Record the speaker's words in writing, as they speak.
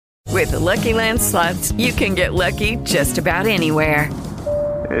With the Lucky Land Slots, you can get lucky just about anywhere.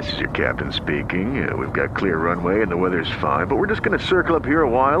 This is your captain speaking. We've got clear runway and the weather's fine, but we're just going to circle up here a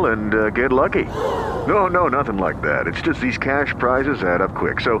while and get lucky. No, nothing like that. It's just these cash prizes add up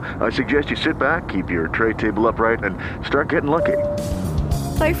quick. So I suggest you sit back, keep your tray table upright, and start getting lucky.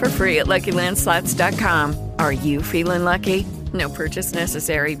 Play for free at LuckyLandSlots.com. Are you feeling lucky? No purchase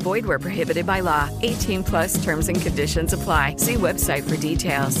necessary. Void where prohibited by law. 18+ terms and conditions apply. See website for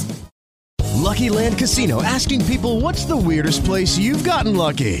details. Lucky Land Casino, asking people, what's the weirdest place you've gotten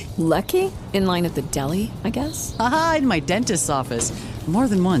lucky? Lucky? In line at the deli, I guess? Aha, in my dentist's office. More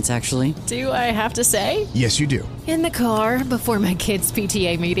than once, actually. Do I have to say? Yes, you do. In the car before my kids'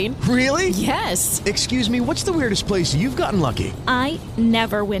 PTA meeting. Really? Yes. Excuse me, what's the weirdest place you've gotten lucky? I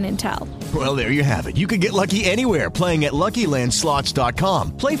never win and tell. Well, there you have it. You can get lucky anywhere, playing at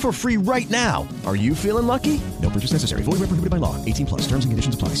LuckyLandSlots.com. Play for free right now. Are you feeling lucky? No purchase necessary. Void where prohibited by law. 18+. Terms and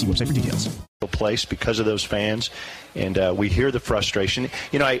conditions apply. See website for details. Place because of those fans, and we hear the frustration.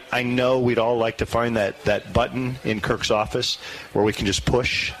 You know, I know we'd all like to find that button in Kirk's office where we can just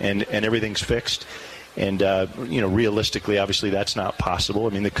push and everything's fixed. And, realistically, obviously that's not possible. I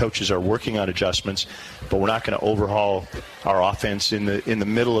mean, the coaches are working on adjustments, but we're not going to overhaul our offense in the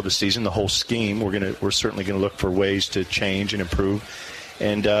middle of the season, the whole scheme. We're certainly going to look for ways to change and improve.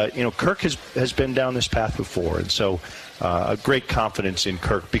 And, Kirk has been down this path before. And so a great confidence in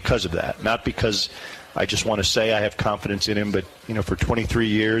Kirk because of that. Not because I just want to say I have confidence in him, but, for 23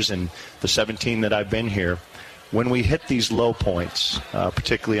 years and the 17 that I've been here, when we hit these low points,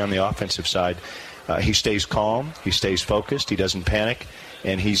 particularly on the offensive side, he stays calm, he stays focused, he doesn't panic,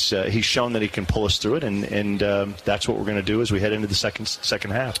 and he's shown that he can pull us through it, and that's what we're going to do as we head into the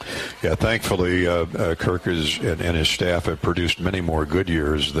second half. Yeah, thankfully, Kirk and his staff have produced many more good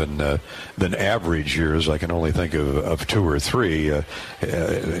years than average years. I can only think of two or three.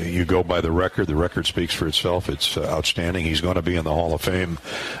 You go by the record. The record speaks for itself. It's outstanding. He's going to be in the Hall of Fame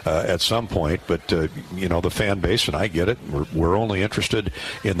at some point, but the fan base, and I get it, we're only interested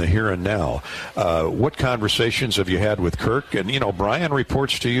in the here and now. What conversations have you had with Kirk? And Brian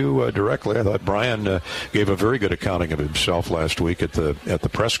reports to you directly. I thought Brian gave a very good accounting of himself last week at the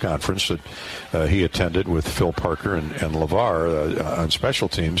press conference that he attended with Phil Parker and LeVar on special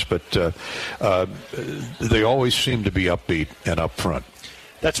teams. But they always seem to be upbeat and up front.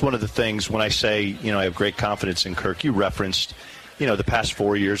 That's one of the things when I say, I have great confidence in Kirk. You referenced, the past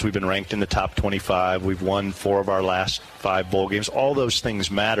 4 years we've been ranked in the top 25. We've won 4 of our last 5 bowl games. All those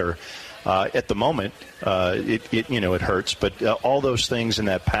things matter. At the moment, it hurts, but all those things in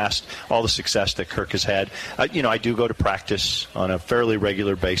that past, all the success that Kirk has had, I do go to practice on a fairly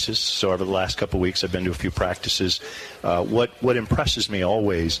regular basis. So over the last couple of weeks, I've been to a few practices. What impresses me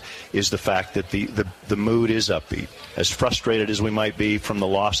always is the fact that the mood is upbeat. As frustrated as we might be from the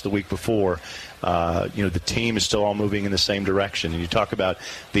loss the week before, the team is still all moving in the same direction. And you talk about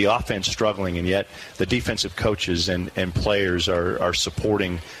the offense struggling, and yet the defensive coaches and players are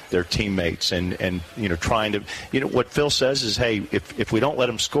supporting their teammates and trying to, what Phil says is, hey, if we don't let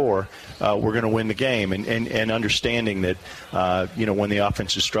them score, we're going to win the game. And understanding that, when the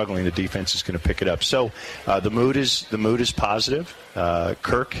offense is struggling, the defense is going to pick it up. So the mood is positive.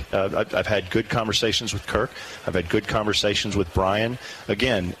 Kirk, I've had good conversations with Kirk. I've had good conversations with Brian.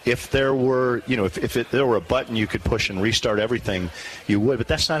 Again, if there were, if there were a button you could push and restart everything, you would. But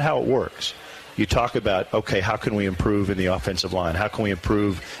that's not how it works. You talk about, okay, how can we improve in the offensive line? How can we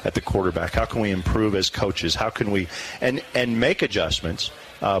improve at the quarterback? How can we improve as coaches? How can we and make adjustments,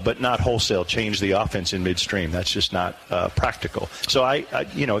 but not wholesale change the offense in midstream? That's just not practical. So I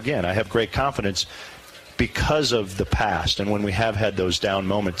have great confidence because of the past, and when we have had those down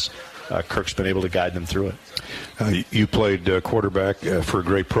moments, Kirk's been able to guide them through it. You played quarterback for a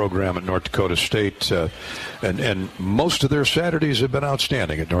great program at North Dakota State, and most of their Saturdays have been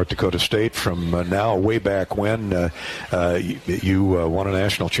outstanding at North Dakota State from now way back when you won a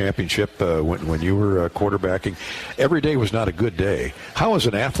national championship when you were quarterbacking. Every day was not a good day. How, as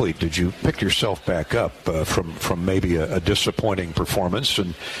an athlete, did you pick yourself back up from maybe a disappointing performance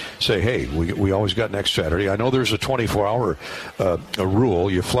and say, hey, we always got next Saturday? I know there's a 24-hour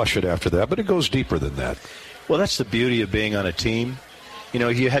rule. You flush it after that, but it goes deeper than that. Well, that's the beauty of being on a team.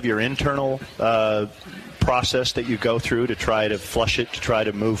 You have your internal process that you go through to try to flush it, to try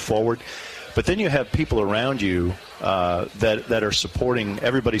to move forward. But then you have people around you that are supporting,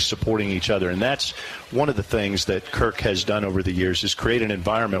 everybody's supporting each other. And that's one of the things that Kirk has done over the years, is create an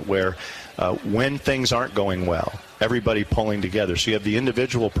environment where when things aren't going well, everybody pulling together. So you have the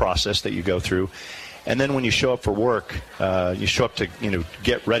individual process that you go through. And then when you show up for work, you show up to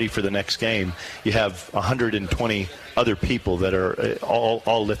get ready for the next game, you have 120 other people that are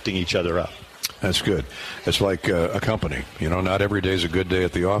all lifting each other up. That's good. It's like a company. Not every day is a good day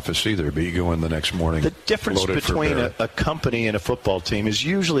at the office either, but you go in the next morning. The difference between a company and a football team is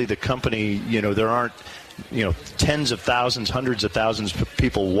usually the company, there aren't tens of thousands, hundreds of thousands of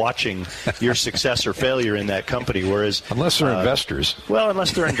people watching your success or failure in that company. Whereas unless they're investors. Well,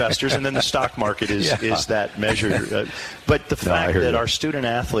 unless they're investors, and then the stock market is that measure. But the fact that our student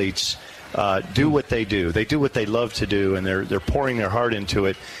athletes do what they do what they love to do, and they're pouring their heart into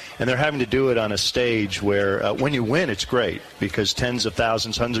it. And they're having to do it on a stage where when you win, it's great because tens of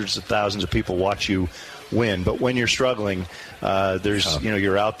thousands, hundreds of thousands of people watch you win. But when you're struggling,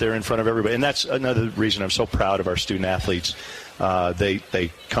 you're out there in front of everybody. And that's another reason I'm so proud of our student athletes.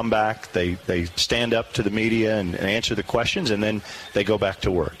 They come back, they stand up to the media and answer the questions, and then they go back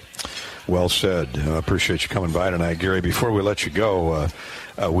to work. Well said. I appreciate you coming by tonight, Gary. Before we let you go,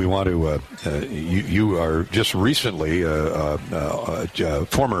 we want to, you are just recently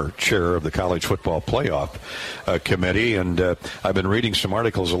former chair of the College Football Playoff Committee, and I've been reading some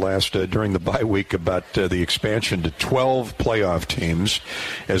articles during the bye week about the expansion to 12 playoff teams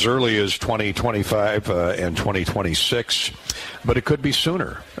as early as 2025 and 2026, but it could be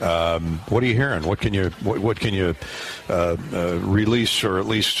sooner. What are you hearing? What can you release or at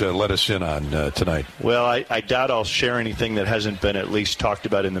least let us in on tonight? Well, I doubt I'll share anything that hasn't been at least talked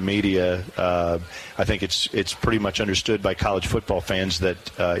about in the media. I think it's pretty much understood by college football fans that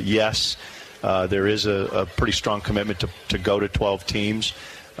yes, there is a pretty strong commitment to go to 12 teams.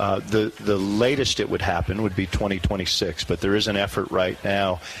 The latest it would happen would be 2026, but there is an effort right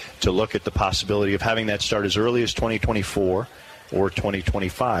now to look at the possibility of having that start as early as 2024 or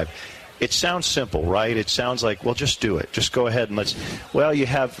 2025. It sounds simple, right? It sounds like, well, just do it. Just go ahead and you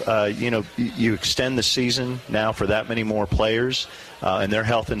have, you extend the season now for that many more players and their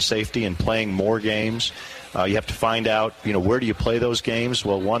health and safety and playing more games. You have to find out, where do you play those games?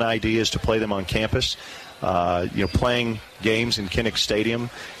 Well, one idea is to play them on campus. Playing games in Kinnick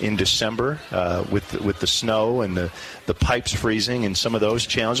Stadium in December with the snow and the pipes freezing and some of those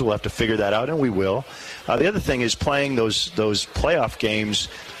challenges. We'll have to figure that out, and we will. The other thing is playing those playoff games.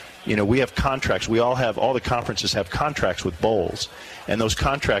 We have contracts. All the conferences have contracts with bowls, and those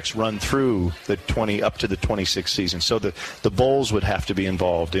contracts run through up to the 26th season. So the bowls would have to be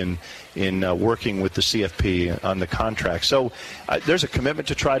involved in working with the CFP on the contract. So there's a commitment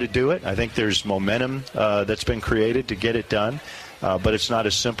to try to do it. I think there's momentum that's been created to get it done. But it's not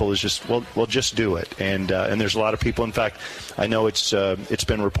as simple as just just do it. And there's a lot of people. In fact, I know it's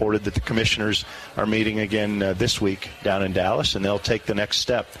been reported that the commissioners are meeting again this week down in Dallas, and they'll take the next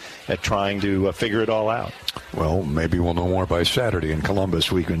step at trying to figure it all out. Well, maybe we'll know more by Saturday in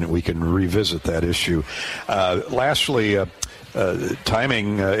Columbus. We can revisit that issue. Lastly.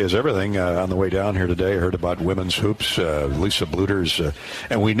 Timing is everything. On the way down here today, I heard about women's hoops. Lisa Bluters,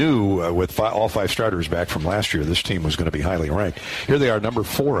 and we knew with all five starters back from last year, this team was going to be highly ranked. Here they are, number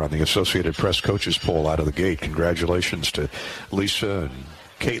 4 on the Associated Press coaches poll out of the gate. Congratulations to Lisa and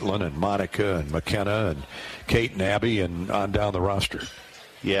Caitlin and Monica and McKenna and Kate and Abby and on down the roster.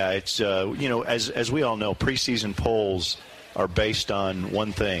 Yeah, it's as we all know, preseason polls are based on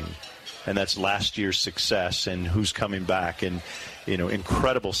one thing. And that's last year's success and who's coming back. And,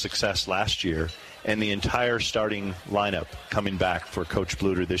 incredible success last year. And the entire starting lineup coming back for Coach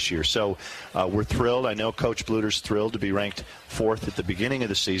Bluter this year. So we're thrilled. I know Coach Bluter's thrilled to be ranked 4th at the beginning of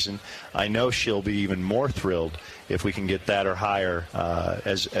the season. I know she'll be even more thrilled if we can get that or higher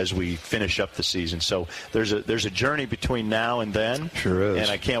as we finish up the season. So there's a journey between now and then. Sure is. And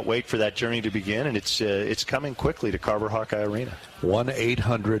I can't wait for that journey to begin. And it's coming quickly to Carver Hawkeye Arena.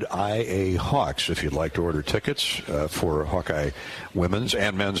 1-800-IA-HAWKS if you'd like to order tickets for Hawkeye women's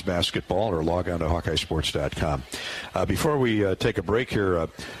and men's basketball, or log on to HawkeyeSports.com. Before we take a break here,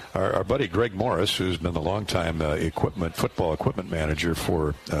 our buddy Greg Morris, who's been the longtime football equipment manager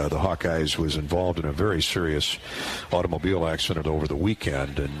for the Hawkeyes, was involved in a very serious automobile accident over the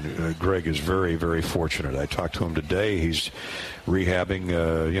weekend, and Greg is very, very fortunate. I talked to him today. He's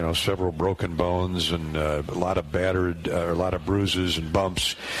rehabbing, several broken bones and a lot of bruises and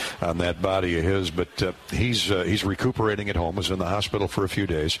bumps on that body of his. But he's recuperating at home. Was in the hospital for a few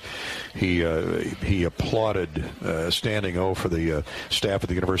days. He applauded standing O for the staff at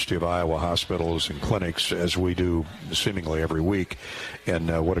the University of Iowa hospitals and clinics, as we do seemingly every week.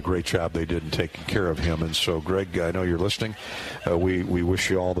 And what a great job they did in taking care of him. And so, Greg, I know you're listening. We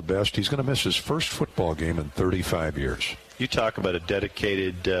wish you all the best. He's going to miss his first football game in 35 years. You talk about a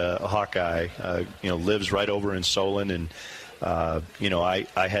dedicated Hawkeye, lives right over in Solon, and I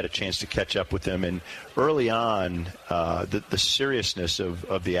had a chance to catch up with him, and early on, the seriousness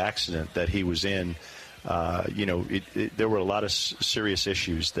of the accident that he was in, there were a lot of serious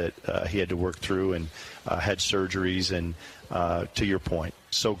issues that he had to work through and had surgeries. And to your point,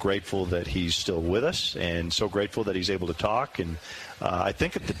 so grateful that he's still with us and so grateful that he's able to talk. And I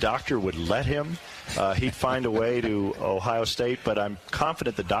think if the doctor would let him, he'd find a way to Ohio State. But I'm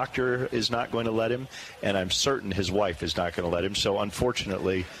confident the doctor is not going to let him, and I'm certain his wife is not going to let him. So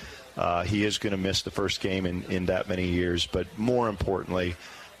unfortunately, he is going to miss the first game in that many years. But more importantly,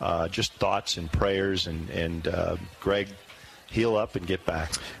 just thoughts and prayers, and Greg, heal up and get back.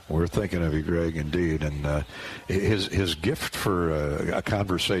 We're thinking of you, Greg, indeed. And his gift for a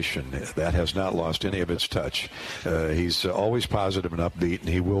conversation, that has not lost any of its touch. He's always positive and upbeat, and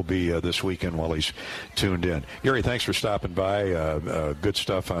he will be this weekend while he's tuned in. Gary, thanks for stopping by. Good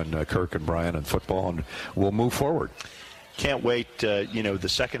stuff on Kirk and Brian and football, and we'll move forward. Can't wait. The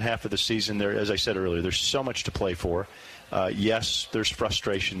second half of the season, there, as I said earlier, there's so much to play for. Yes, there's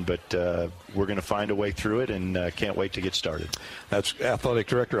frustration, but we're going to find a way through it, and can't wait to get started. That's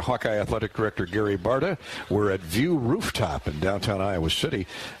Hawkeye Athletic Director Gary Barta. We're at View Rooftop in downtown Iowa City,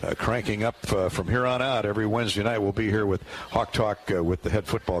 cranking up from here on out. Every Wednesday night we'll be here with Hawk Talk with the head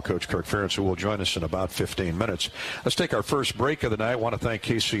football coach, Kirk Ferentz, who will join us in about 15 minutes. Let's take our first break of the night. I want to thank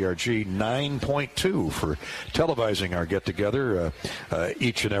KCRG 9.2 for televising our get-together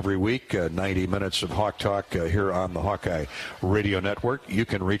each and every week. 90 minutes of Hawk Talk here on the Hawkeye Radio Network. You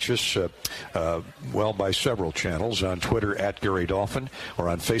can reach us by several channels: on Twitter at Gary Dolphin, or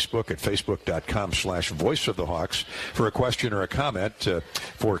on Facebook at facebook.com/Voice of the Hawks for a question or a comment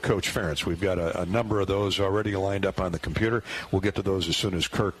for Coach Ferentz. We've got a number of those already lined up on the computer. We'll get to those as soon as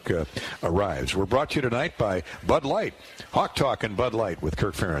Kirk arrives. We're brought to you tonight by Bud Light. Hawk Talk and Bud Light with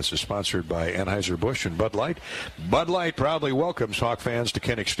Kirk Ferentz is sponsored by Anheuser-Busch and Bud Light. Bud Light proudly welcomes Hawk fans to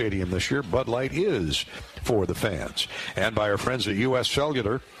Kinnick Stadium this year. Bud Light is for the fans. And by our friends at U.S.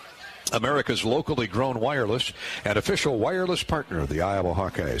 Cellular, America's locally grown wireless and official wireless partner of the Iowa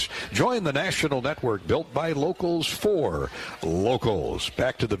Hawkeyes. Join the national network built by locals for locals.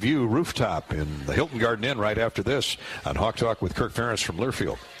 Back to the View Rooftop in the Hilton Garden Inn right after this on Hawk Talk with Kirk Ferentz from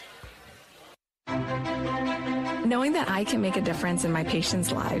Learfield. Knowing that I can make a difference in my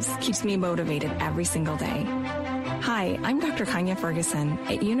patients' lives keeps me motivated every single day. Hi, I'm Dr. Kanya Ferguson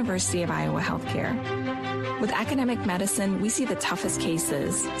at University of Iowa Healthcare. With academic medicine, we see the toughest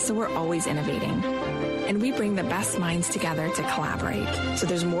cases, so we're always innovating. And we bring the best minds together to collaborate, so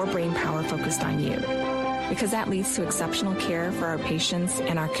there's more brain power focused on you. Because that leads to exceptional care for our patients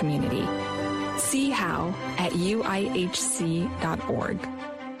and our community. See how at uihc.org.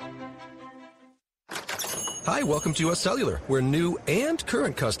 Hi, welcome to US Cellular, where new and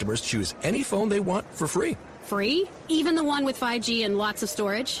current customers choose any phone they want for free. Free? Even the one with 5G and lots of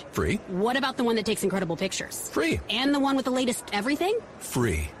storage? Free. What about the one that takes incredible pictures? Free. And the one with the latest everything?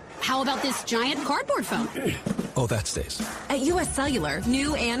 Free. How about this giant cardboard phone? Oh, that stays. At US Cellular,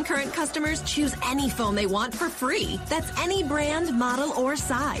 new and current customers choose any phone they want for free. That's any brand, model, or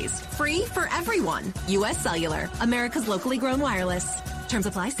size. Free for everyone. US Cellular, America's locally grown wireless. Terms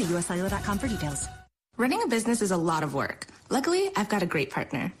apply. See uscellular.com for details. Running a business is a lot of work. Luckily, I've got a great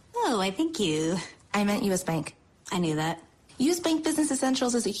partner. Oh, I think you... I meant U.S. Bank. I knew that. U.S. Bank Business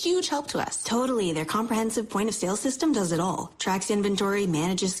Essentials is a huge help to us. Totally. Their comprehensive point-of-sale system does it all. Tracks inventory,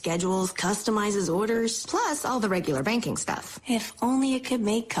 manages schedules, customizes orders. Plus, all the regular banking stuff. If only it could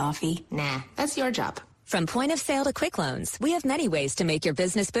make coffee. Nah, that's your job. From point of sale to quick loans, we have many ways to make your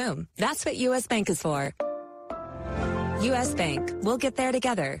business boom. That's what U.S. Bank is for. U.S. Bank. We'll get there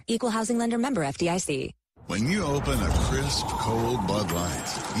together. Equal housing lender, member FDIC. When you open a crisp, cold Bud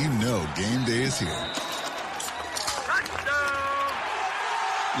Light, you know game day is here.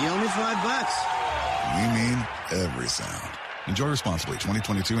 You owe me $5. We mean every sound. Enjoy responsibly.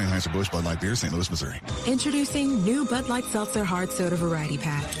 2022 Anheuser-Busch Bud Light Beer, St. Louis, Missouri. Introducing new Bud Light Seltzer Hard Soda Variety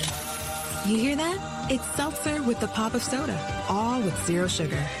Pack. You hear that? It's seltzer with the pop of soda, all with zero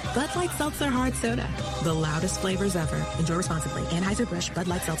sugar. Bud Light Seltzer Hard Soda, the loudest flavors ever. Enjoy responsibly. Anheuser-Busch Bud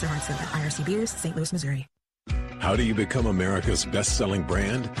Light Seltzer Hard Soda, IRC Beers, St. Louis, Missouri. How do you become America's best-selling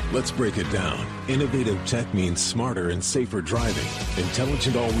brand? Let's break it down. Innovative tech means smarter and safer driving.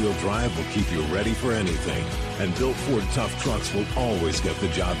 Intelligent all-wheel drive will keep you ready for anything. And built Ford tough trucks will always get the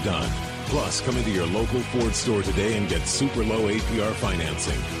job done. Plus, come into your local Ford store today and get super low APR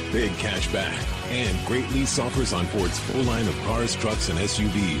financing, big cash back, and great lease offers on Ford's full line of cars, trucks, and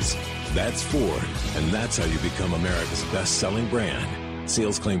SUVs. That's Ford, and that's how you become America's best-selling brand.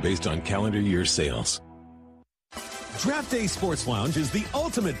 Sales claim based on calendar year sales. Draft Day Sports Lounge is the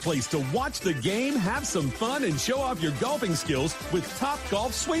ultimate place to watch the game, have some fun, and show off your golfing skills with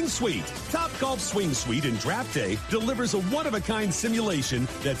Topgolf Swing Suite. Topgolf Swing Suite in Draft Day delivers a one-of-a-kind simulation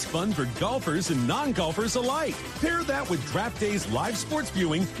that's fun for golfers and non-golfers alike. Pair that with Draft Day's live sports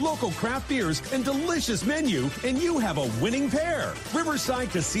viewing, local craft beers, and delicious menu, and you have a winning pair. Riverside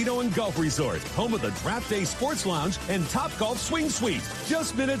Casino and Golf Resort, home of the Draft Day Sports Lounge and Topgolf Swing Suite,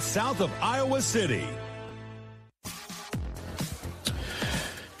 just minutes south of Iowa City.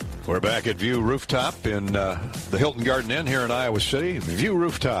 We're back at View Rooftop in the Hilton Garden Inn here in Iowa City. View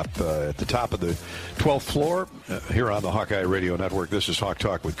Rooftop at the top of the 12th floor here on the Hawkeye Radio Network. This is Hawk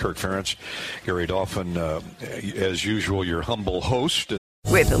Talk with Kirk Ferentz. Gary Dolphin, as usual, your humble host.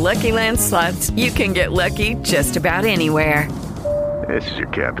 With the Lucky Land Slots, you can get lucky just about anywhere. This is your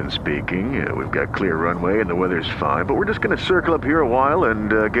captain speaking. We've got clear runway and the weather's fine, but we're just going to circle up here a while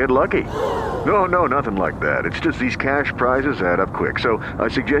and get lucky. No, nothing like that. It's just these cash prizes add up quick. So I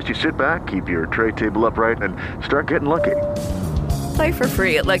suggest you sit back, keep your tray table upright, and start getting lucky. Play for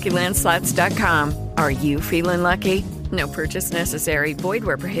free at LuckyLandSlots.com. Are you feeling lucky? No purchase necessary. Void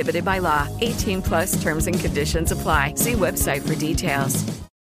where prohibited by law. 18+ terms and conditions apply. See website for details.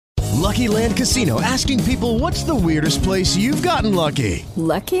 Lucky Land Casino, asking people, what's the weirdest place you've gotten lucky?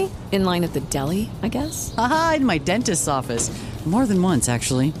 Lucky? In line at the deli, I guess? Aha, in my dentist's office. More than once,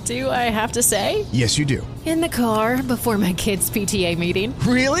 actually. Do I have to say? Yes, you do. In the car before my kids' PTA meeting.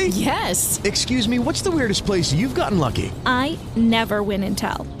 Really? Yes. Excuse me, what's the weirdest place you've gotten lucky? I never win and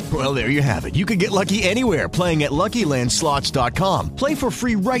tell. Well, there you have it. You can get lucky anywhere, playing at LuckyLandSlots.com. Play for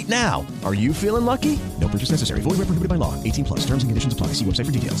free right now. Are you feeling lucky? No purchase necessary. Void where prohibited by law. 18+. Terms and conditions apply. See website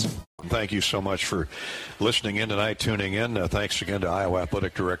for details. Thank you so much for listening in tonight, tuning in. Thanks again to Iowa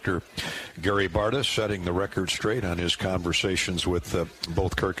Athletic Director Gary Barta, setting the record straight on his conversations with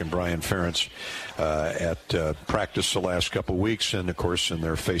both Kirk and Brian Ferentz at practice the last couple weeks, and of course in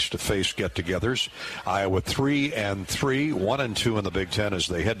their face-to-face get-togethers. Iowa 3-3, 1-2 in the Big Ten as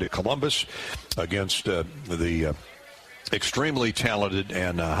they head to Columbus against the extremely talented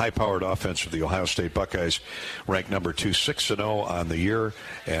and high-powered offense of the Ohio State Buckeyes, ranked number 2, 6-0 on the year,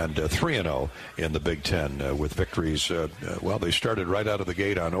 and 3-0 in the Big Ten with victories. They started right out of the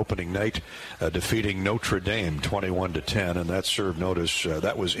gate on opening night, defeating Notre Dame 21-10, and that served notice.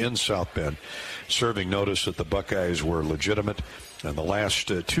 That was in South Bend, serving notice that the Buckeyes were legitimate. And the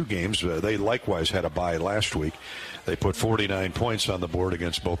last two games, they likewise had a bye last week. They put 49 points on the board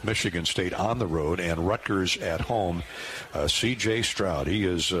against both Michigan State on the road and Rutgers at home. C.J. Stroud, he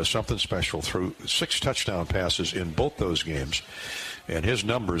is something special, through 6 touchdown passes in both those games. And his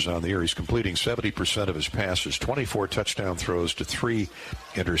numbers on the year, he's completing 70% of his passes, 24 touchdown throws to 3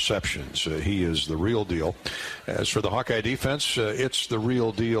 interceptions. He is the real deal. As for the Hawkeye defense, it's the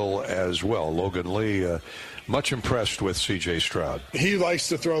real deal as well. Logan Lee, much impressed with C.J. Stroud. He likes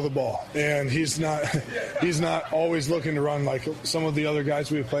to throw the ball, and he's not always looking to run like some of the other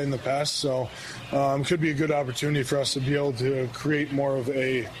guys we've played in the past. So could be a good opportunity for us to be able to create more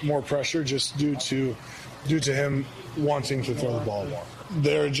pressure just due to him wanting to throw the ball more.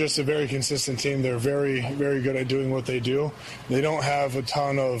 They're just a very consistent team. They're very, very good at doing what they do. They don't have a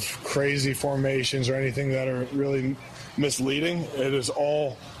ton of crazy formations or anything that are really misleading. It is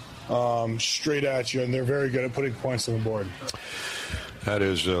all straight at you, and they're very good at putting points on the board. That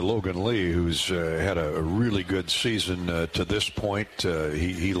is Logan Lee, who's had a really good season to this point.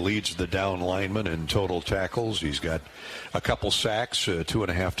 He leads the down lineman in total tackles. He's got a couple sacks,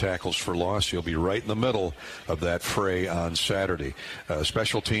 2.5 tackles for loss. He'll be right in the middle of that fray on Saturday.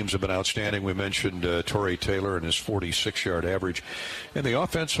 Special teams have been outstanding. We mentioned Torrey Taylor and his 46-yard average. And the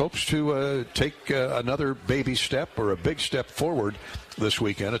offense hopes to take another baby step or a big step forward this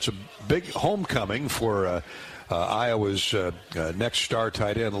weekend. It's a big homecoming for Iowa's next star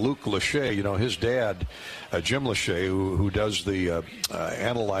tight end, Luke Lachey. You know, his dad, Jim Lachey, who does the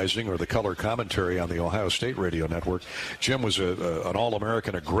analyzing or the color commentary on the Ohio State radio network. Jim was an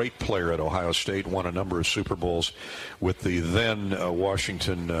All-American, a great player at Ohio State, won a number of Super Bowls with the then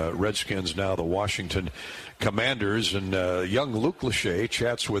Washington Redskins, now the Washington Commanders. And young Luke Lachey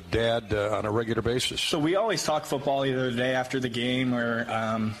chats with Dad on a regular basis. So we always talk football either the day after the game or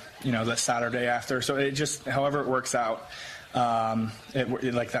the Saturday after. So it just, however it works out,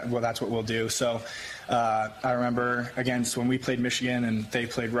 that's what we'll do. So I remember against when we played Michigan and they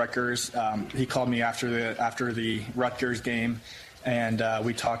played Rutgers, he called me after the Rutgers game, and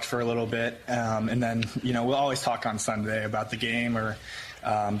we talked for a little bit. And then, we'll always talk on Sunday about the game or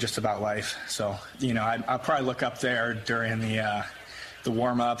just about life. So, I'll probably look up there during the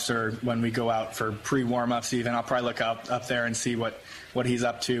warm-ups, or when we go out for pre-warm-ups even. I'll probably look up there and see what he's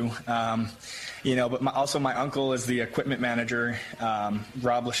up to. But also my uncle is the equipment manager,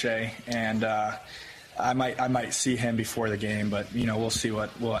 Rob Lachey, and I might see him before the game, but we'll see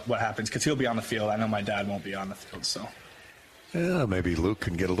what happens because he'll be on the field. I know my dad won't be on the field, so. Yeah, maybe Luke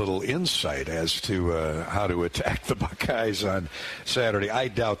can get a little insight as to how to attack the Buckeyes on Saturday. I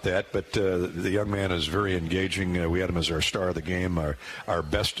doubt that, but the young man is very engaging. We had him as our star of the game, our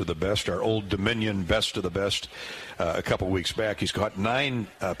best of the best, our Old Dominion best of the best a couple weeks back. He's caught 9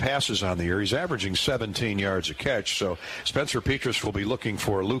 passes on the year. He's averaging 17 yards a catch. So Spencer Petras will be looking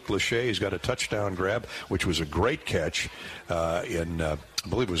for Luke Lachey. He's got a touchdown grab, which was a great catch in, I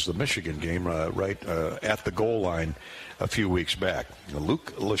believe it was the Michigan game, right at the goal line a few weeks back.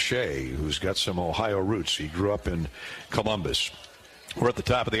 Luke Lachey, who's got some Ohio roots. He grew up in Columbus. We're at the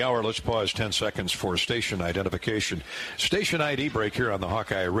top of the hour. Let's pause 10 seconds for station identification. Station ID break here on the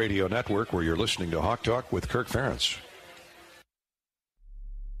Hawkeye Radio Network, where you're listening to Hawk Talk with Kirk Ferentz.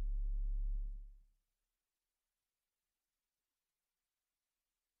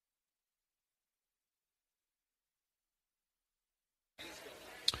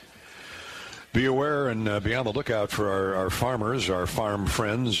 Be aware and be on the lookout for our farmers, our farm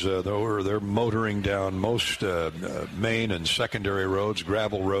friends. They're motoring down most main and secondary roads,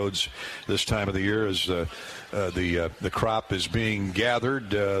 gravel roads this time of the year as the crop is being gathered.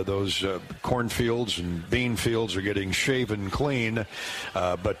 Those cornfields and bean fields are getting shaven clean.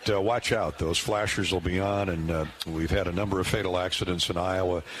 But watch out. Those flashers will be on, and we've had a number of fatal accidents in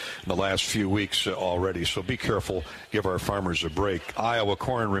Iowa in the last few weeks already. So be careful. Give our farmers a break. Iowa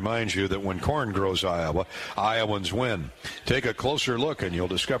Corn reminds you that when corn grows Iowa, Iowans win. Take a closer look and you'll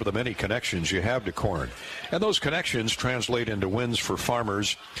discover the many connections you have to corn. And those connections translate into wins for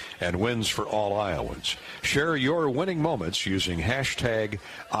farmers and wins for all Iowans. Share your winning moments using hashtag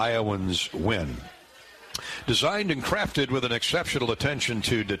IowansWin. Designed and crafted with an exceptional attention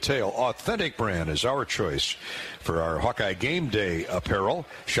to detail, Authentic Brand is our choice for our Hawkeye Game Day apparel.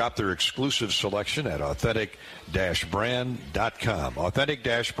 Shop their exclusive selection at authentic-brand.com.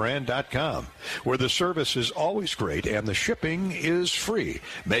 Authentic-brand.com, where the service is always great and the shipping is free.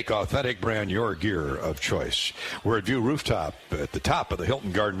 Make Authentic Brand your gear of choice. We're at View Rooftop at the top of the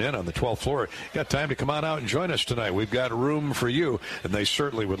Hilton Garden Inn on the 12th floor. Got time to come on out and join us tonight. We've got room for you, and they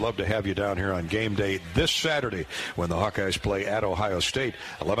certainly would love to have you down here on game day this Saturday when the Hawkeyes play at Ohio State.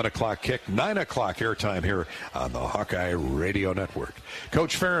 11 o'clock kick, 9 o'clock airtime here on the Hawkeye Radio Network.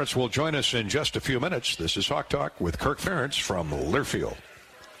 Coach Ferentz will join us in just a few minutes. This is Hawk Talk with Kirk Ferentz from Learfield.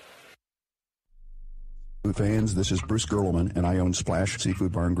 Fans, this is Bruce Gerlman, and I own Splash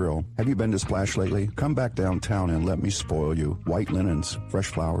Seafood Bar and Grill. Have you been to Splash lately? Come back downtown and let me spoil you. White linens, fresh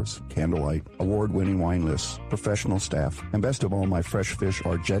flowers, candlelight, award-winning wine lists, professional staff, and best of all, my fresh fish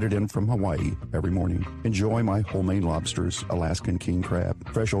are jetted in from Hawaii every morning. Enjoy my homemade lobsters, Alaskan king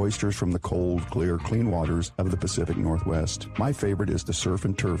crab, fresh oysters from the cold, clear, clean waters of the Pacific Northwest. My favorite is the surf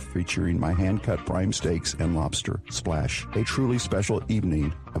and turf featuring my hand-cut prime steaks and lobster. Splash, a truly special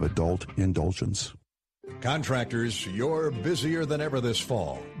evening of adult indulgence. Contractors, you're busier than ever this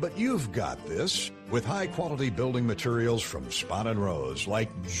fall, but you've got this with high-quality building materials from Spahn & Rose, like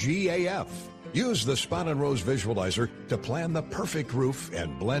GAF. Use the Spahn & Rose Visualizer to plan the perfect roof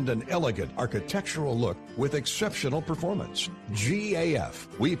and blend an elegant architectural look with exceptional performance. GAF,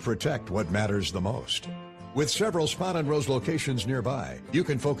 we protect what matters the most. With several Spahn & Rose locations nearby, you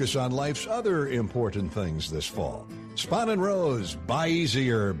can focus on life's other important things this fall. Spahn & Rose, buy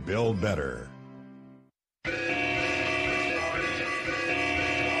easier, build better.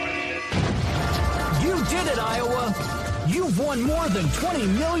 You did it, Iowa! You've won more than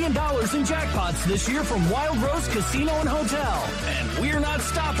 $20 million in jackpots this year from Wild Rose Casino and Hotel. And we're not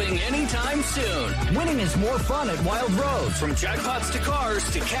stopping anytime soon. Winning is more fun at Wild Rose. From jackpots to cars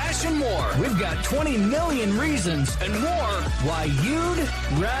to cash and more. We've got 20 million reasons and more why you'd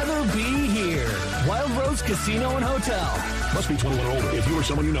rather be here. Wild Rose Casino and Hotel. Must be 21 or older. If you or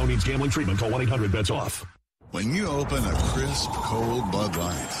someone you know needs gambling treatment, call 1-800-BETS-OFF. When you open a crisp, cold Bud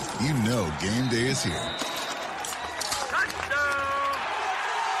Light, you know game day is here.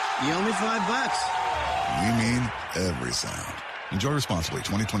 You owe me $5. We mean every sound. Enjoy responsibly.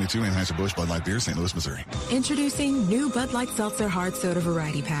 2022 Anheuser-Busch Bud Light Beer, St. Louis, Missouri. Introducing new Bud Light Seltzer Hard Soda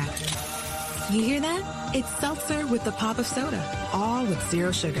Variety Pack. You hear that? It's seltzer with the pop of soda, all with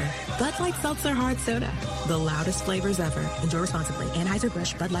zero sugar. Bud Light Seltzer Hard Soda, the loudest flavors ever. Enjoy responsibly.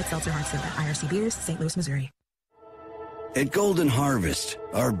 Anheuser-Busch Bud Light Seltzer Hard Soda, IRC Beers, St. Louis, Missouri. At Golden Harvest,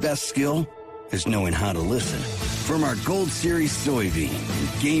 our best skill is knowing how to listen. From our Gold Series soybean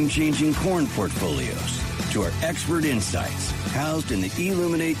and game-changing corn portfolios to our expert insights housed in the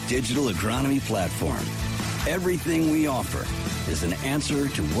Illuminate digital agronomy platform, everything we offer is an answer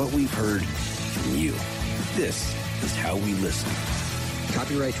to what we've heard and you. This is how we listen.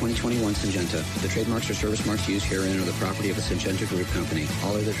 Copyright 2021 Syngenta. The trademarks or service marks used herein are the property of the Syngenta Group Company.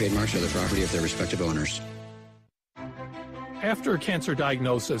 All other trademarks are the property of their respective owners. After a cancer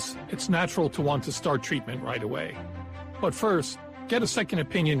diagnosis, it's natural to want to start treatment right away. But first, get a second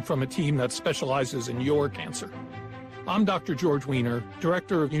opinion from a team that specializes in your cancer. I'm Dr. George Weiner,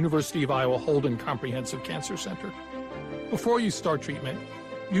 Director of University of Iowa Holden Comprehensive Cancer Center. Before you start treatment,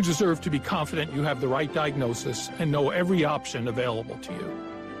 you deserve to be confident you have the right diagnosis and know every option available to you.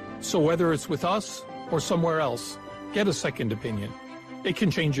 So whether it's with us or somewhere else, get a second opinion. It can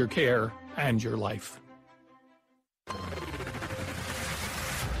change your care and your life.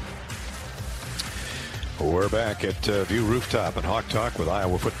 We're back at View Rooftop and Hawk Talk with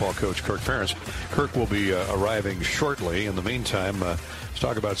Iowa football coach Kirk Ferentz. Kirk will be arriving shortly. In the meantime, let's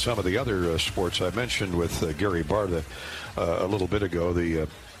talk about some of the other sports. I mentioned with Gary Barta a little bit ago the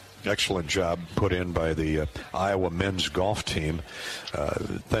excellent job put in by the Iowa men's golf team,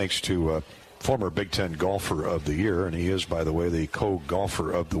 thanks to former Big Ten Golfer of the Year, and he is, by the way, the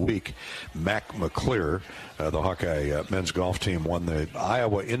co-golfer of the week, Mac McClear. The Hawkeye men's golf team won the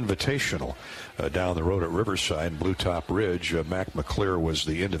Iowa Invitational down the road at Riverside, Blue Top Ridge. Mac McClear was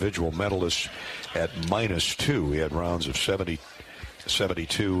the individual medalist at -2. He had rounds of 70,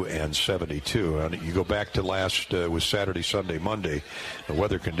 72, and 72. And you go back to last was Saturday, Sunday, Monday. The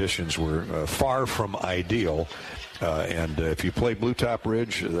weather conditions were far from ideal. And if you play Blue Top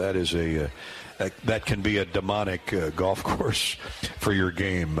Ridge, that is that can be a demonic golf course for your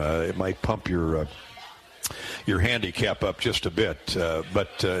game. It might pump your handicap up just a bit.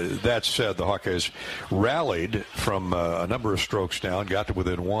 But that said, the Hawkeyes rallied from a number of strokes down, got to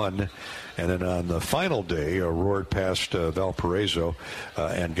within one, and then on the final day roared past Valparaiso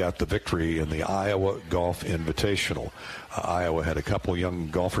and got the victory in the Iowa Golf Invitational. Iowa had a couple young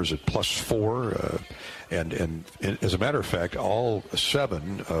golfers at +4, and as a matter of fact, all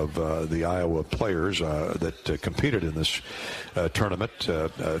 7 of the Iowa players that competed in this tournament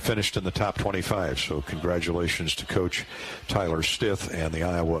finished in the top 25. So congratulations to Coach Tyler Stith and the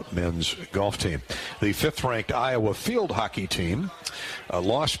Iowa men's golf team. The 5th-ranked Iowa field hockey team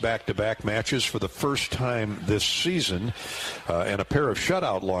lost back-to-back matches for the first time this season, and a pair of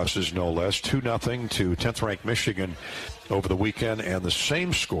shutout losses, no less, 2-0 to 10th-ranked Michigan over the weekend, and the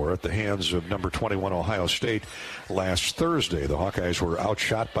same score at the hands of number 21 Ohio State last Thursday. The Hawkeyes were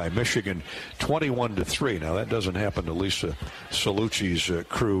outshot by Michigan 21-3. Now, that doesn't happen to Lisa Salucci's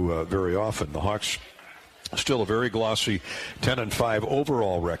crew very often. The Hawks still a very glossy 10-5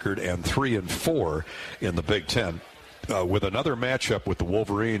 overall record and 3-4 in the Big Ten, with another matchup with the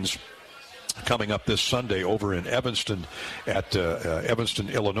Wolverines coming up this Sunday over in Evanston at Evanston,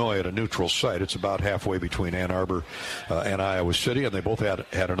 Illinois, at a neutral site. It's about halfway between Ann Arbor and Iowa City, and they both had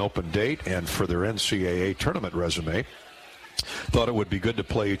an open date. And for their NCAA tournament resume, thought it would be good to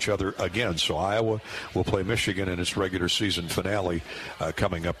play each other again. So Iowa will play Michigan in its regular season finale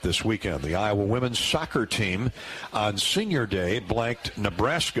coming up this weekend. The Iowa women's soccer team on Senior Day blanked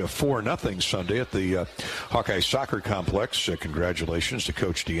Nebraska 4-0 Sunday at the Hawkeye Soccer Complex. Congratulations to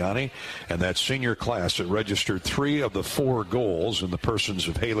Coach Diani and that senior class that registered 3 of the 4 goals in the persons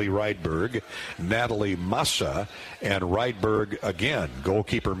of Haley Rydberg, Natalie Massa, and Rydberg again.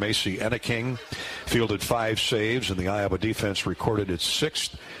 Goalkeeper Macy Enneking fielded 5 saves, and the Iowa defense recorded its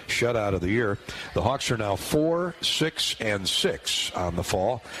 6th shutout of the year. The Hawks are now 4-6-6 on the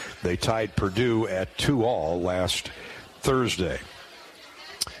fall. They tied Purdue at 2-2 last Thursday.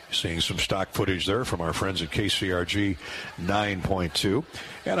 Seeing some stock footage there from our friends at KCRG 9.2.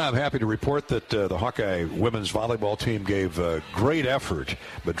 And I'm happy to report that the Hawkeye women's volleyball team gave a great effort,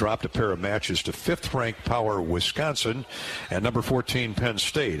 but dropped a pair of matches to 5th-ranked Power Wisconsin and number 14 Penn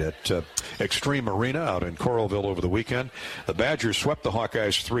State at Extreme Arena out in Coralville over the weekend. The Badgers swept the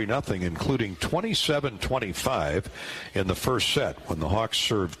Hawkeyes 3-0, including 27-25 in the first set, when the Hawks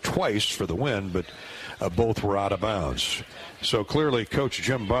served twice for the win, but both were out of bounds. So clearly, Coach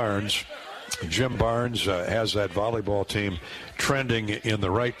Jim Barnes has that volleyball team trending in the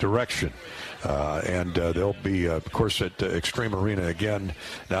right direction. And they'll be, of course, at Extreme Arena again,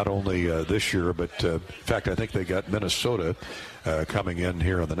 not only this year, but in fact, I think they got Minnesota coming in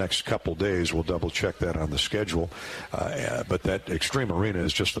here in the next couple days. We'll double-check that on the schedule. But that Extreme Arena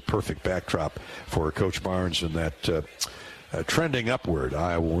is just the perfect backdrop for Coach Barnes and that trending upward.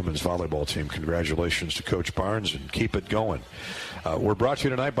 Iowa women's volleyball team. Congratulations to Coach Barnes, and keep it going. We're brought to you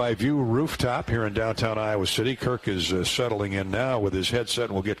tonight by View Rooftop here in downtown Iowa City. Kirk is settling in now with his headset,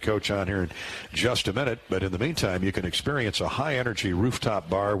 and we'll get Coach on here in just a minute. But in the meantime, you can experience a high-energy rooftop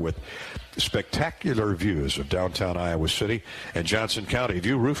bar with spectacular views of downtown Iowa City and Johnson County.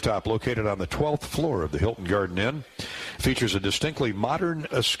 View Rooftop, located on the 12th floor of the Hilton Garden Inn, features a distinctly modern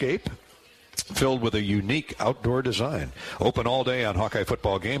escape filled with a unique outdoor design. Open all day on Hawkeye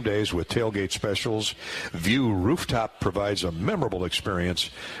football game days with tailgate specials. View Rooftop provides a memorable experience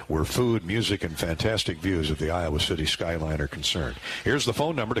where food, music, and fantastic views of the Iowa City skyline are concerned. Here's the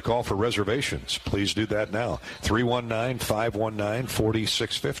phone number to call for reservations. Please do that now.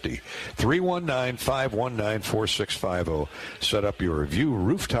 319-519-4650. 319-519-4650. Set up your View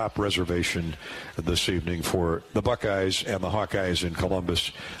Rooftop reservation this evening for the Buckeyes and the Hawkeyes in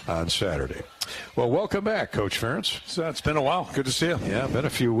Columbus on Saturday. Well, welcome back, Coach Ferentz. So it's been a while. Good to see you. Yeah, been a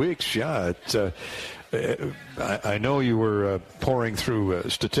few weeks. Yeah, I know you were pouring through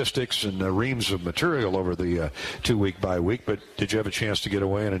statistics and reams of material over the 2-week bye week, but did you have a chance to get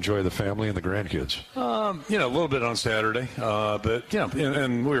away and enjoy the family and the grandkids? A little bit on Saturday, but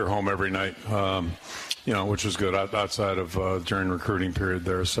and we were home every night, which was good outside of during recruiting period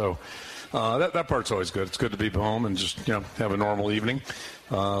there. So that part's always good. It's good to be home and just have a normal evening.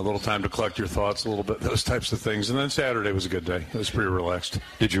 A little time to collect your thoughts a little bit, those types of things. And then Saturday was a good day. It was pretty relaxed.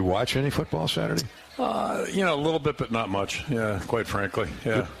 Did you watch any football Saturday? A little bit, but not much. Yeah, quite frankly.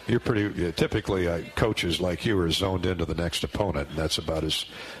 Yeah. You're pretty typically coaches like you are zoned into the next opponent, and that's about as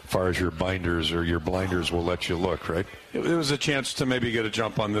far as your binders or your blinders will let you look, right? It was a chance to maybe get a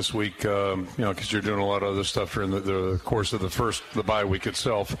jump on this week, because you're doing a lot of other stuff during the course of the bye week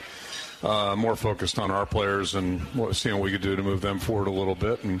itself. More focused on our players and seeing what we could do to move them forward a little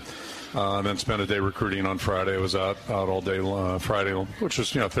bit, and then spent a day recruiting on Friday. I was out all day Friday, which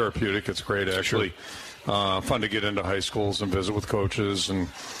was therapeutic. It's great actually. Sure. Fun to get into high schools and visit with coaches, and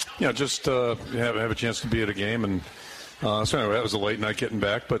just have a chance to be at a game. And so anyway, that was a late night getting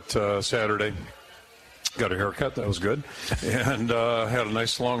back, but Saturday. Got a haircut. That was good. And had a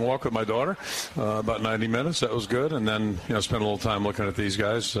nice long walk with my daughter, about 90 minutes. That was good. And then, spent a little time looking at these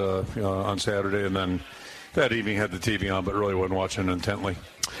guys on Saturday. And then that evening had the TV on, but really wasn't watching intently.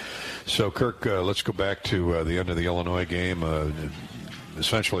 So, Kirk, let's go back to the end of the Illinois game.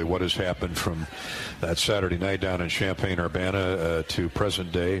 Essentially what has happened from that Saturday night down in Champaign-Urbana to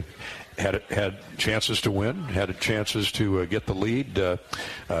present day. Had chances to win, had chances to get the lead,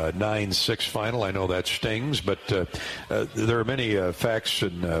 9-6 final. I know that stings, but there are many facts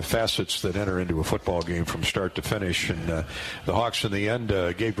and facets that enter into a football game from start to finish, and the Hawks in the end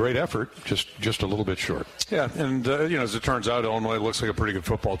gave great effort, just a little bit short. Yeah, and as it turns out, Illinois looks like a pretty good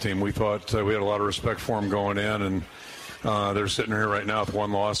football team. We thought we had a lot of respect for them going in, and they're sitting here right now with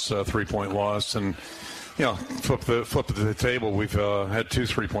one loss, 3-point loss, and flip the table. We've had 2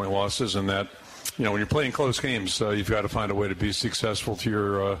 3-point losses, and that, when you're playing close games, you've got to find a way to be successful. To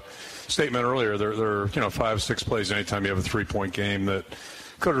your statement earlier, there are 5-6 plays anytime you have a 3-point game that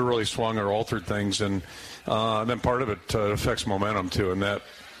could have really swung or altered things, and then part of it affects momentum too, and that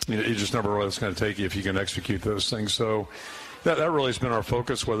you just never know what it's going to take you if you can execute those things. So that really has been our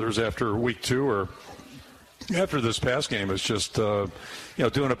focus, whether it's after week 2 or after this past game. Is just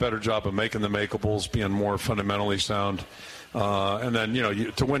doing a better job of making the makeables, being more fundamentally sound, and then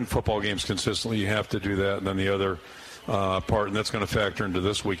to win football games consistently, you have to do that. And then the other part, and that's going to factor into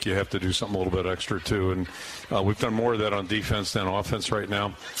this week, you have to do something a little bit extra too. And we've done more of that on defense than offense right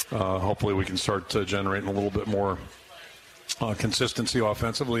now. Hopefully we can start generating a little bit more consistency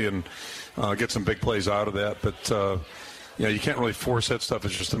offensively and get some big plays out of that. But you can't really force that stuff.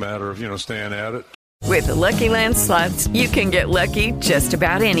 It's just a matter of staying at it. With the Lucky Land Slots, you can get lucky just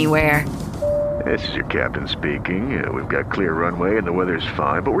about anywhere. This is your captain speaking. We've got clear runway and the weather's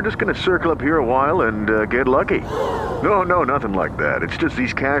fine, but we're just going to circle up here a while and get lucky. No, nothing like that. It's just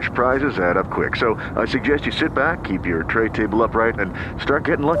these cash prizes add up quick. So I suggest you sit back, keep your tray table upright, and start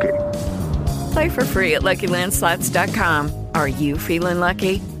getting lucky. Play for free at LuckyLandSlots.com. Are you feeling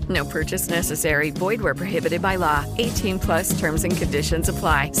lucky? No purchase necessary. Void where prohibited by law. 18+ terms and conditions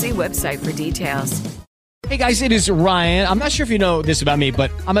apply. See website for details. Hey guys, it is Ryan. I'm not sure if you know this about me, but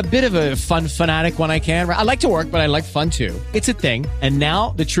I'm a bit of a fun fanatic when I can. I like to work, but I like fun too. It's a thing. And now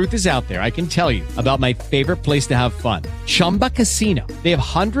the truth is out there. I can tell you about my favorite place to have fun. Chumba Casino. They have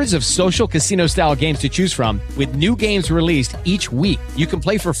hundreds of social casino style games to choose from with new games released each week. You can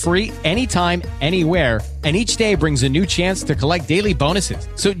play for free anytime, anywhere. And each day brings a new chance to collect daily bonuses.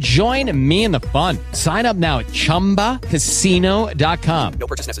 So join me in the fun. Sign up now at ChumbaCasino.com. No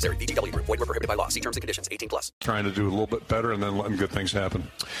purchase necessary. VGW Group. Void where prohibited by law. See terms and conditions. 18+. Trying to do a little bit better and then letting good things happen.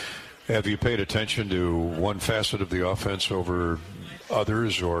 Have you paid attention to one facet of the offense over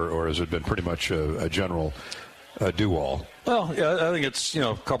others, or has it been pretty much a general do-all? Well, yeah, I think it's,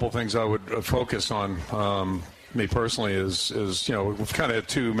 a couple of things I would focus on. Me personally is we've kind of had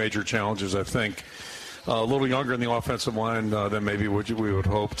two major challenges, I think. A little younger in the offensive line than maybe we would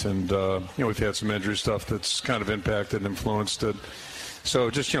hoped, and we've had some injury stuff that's kind of impacted and influenced it.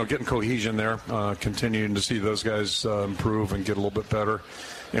 So just getting cohesion there, continuing to see those guys improve and get a little bit better,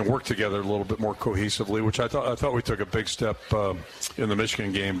 and work together a little bit more cohesively, which I thought we took a big step in the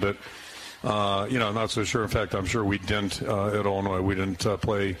Michigan game, but not so sure. In fact, I'm sure we didn't at Illinois. We didn't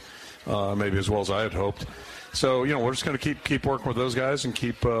play maybe as well as I had hoped. So, we're just going to keep working with those guys and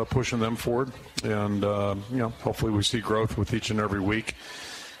keep pushing them forward. And, hopefully we see growth with each and every week.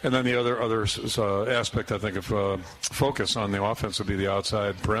 And then the other aspect, I think, of focus on the offense would be the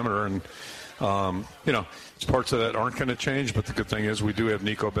outside perimeter. And, parts of that aren't going to change. But the good thing is we do have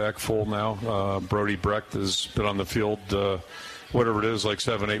Nico back full now. Brody Brecht has been on the field, whatever it is, like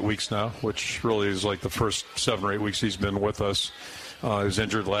 7-8 weeks now, which really is like the first 7 or 8 weeks he's been with us. He was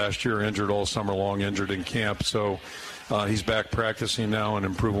injured last year, injured all summer long, injured in camp. So he's back practicing now and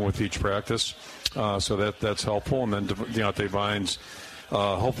improving with each practice. So that's helpful. And then Deontay Vines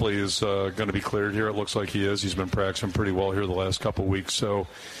hopefully is going to be cleared here. It looks like he is. He's been practicing pretty well here the last couple of weeks. So,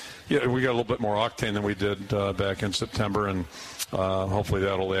 yeah, we got a little bit more octane than we did back in September. And hopefully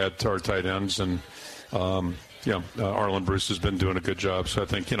that'll add to our tight ends. And, Arlen Bruce has been doing a good job. So I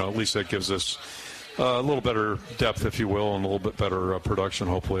think, at least that gives us a little better depth, if you will, and a little bit better production,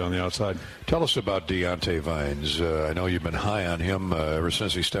 hopefully, on the outside. Tell us about Deontay Vines. I know you've been high on him ever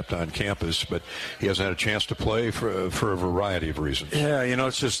since he stepped on campus, but he hasn't had a chance to play for a variety of reasons. Yeah,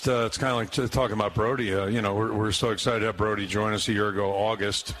 it's just it's kind of like talking about Brody. We're so excited to have Brody join us a year ago,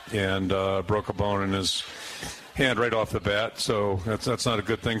 August, and broke a bone in his hand right off the bat. So that's not a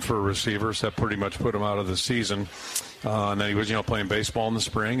good thing for receivers. That pretty much put him out of the season. And then he was, playing baseball in the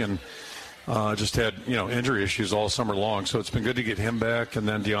spring and just had, injury issues all summer long. So it's been good to get him back. And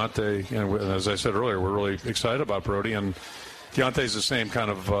then Deontay, and as I said earlier, we're really excited about Brody. And Deontay's the same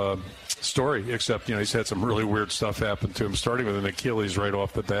kind of story, except, he's had some really weird stuff happen to him, starting with an Achilles right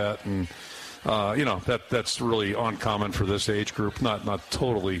off the bat. And, that's really uncommon for this age group. Not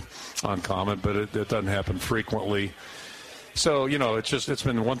totally uncommon, but it doesn't happen frequently. So, it's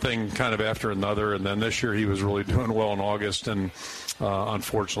been one thing kind of after another. And then this year he was really doing well in August and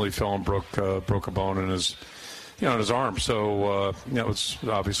unfortunately fell and broke a bone in his arm. So, it was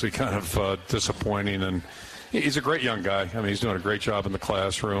obviously kind of disappointing. And he's a great young guy. I mean, he's doing a great job in the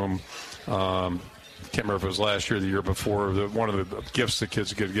classroom. Can't remember if it was last year or the year before. One of the gifts the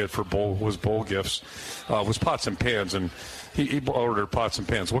kids could get for bowl gifts was pots and pans, and he ordered pots and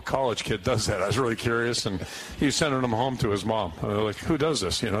pans. What college kid does that? I was really curious, and he was sending them home to his mom. Like, who does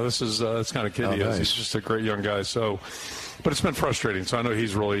this? This is this kind of kid he is. He's just a great young guy. So, but it's been frustrating. So I know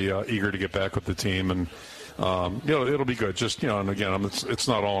he's really eager to get back with the team, and it'll be good. Just and again, it's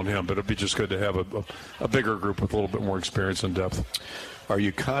not all on him, but it'll be just good to have a bigger group with a little bit more experience and depth. Are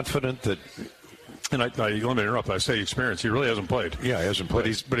you confident that? And let me interrupt. I say experience. He really hasn't played. Yeah, he hasn't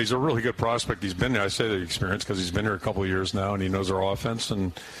played. But he's a really good prospect. He's been there. I say the experience because he's been here a couple of years now, and he knows our offense.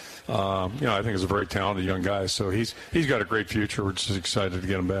 And I think he's a very talented young guy. So he's got a great future. We're just excited to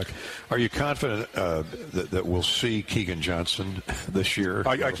get him back. Are you confident that we'll see Keegan Johnson this year?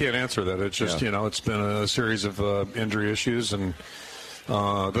 I can't answer that. It's just it's been a series of injury issues, and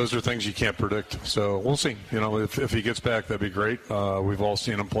those are things you can't predict. So we'll see. If he gets back, that'd be great. We've all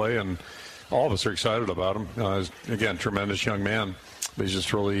seen him play, and all of us are excited about him. Again, tremendous young man. But he's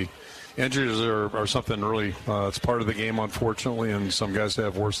just really – injuries are something really it's part of the game, unfortunately, and some guys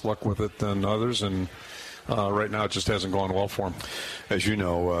have worse luck with it than others. And right now it just hasn't gone well for him. As you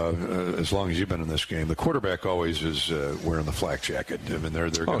know, as long as you've been in this game, the quarterback always is wearing the flak jacket. I mean, they're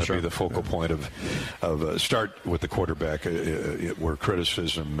going to be the focal point of start with the quarterback where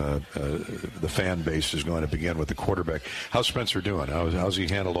criticism, the fan base is going to begin with the quarterback. How's Spencer doing? How's he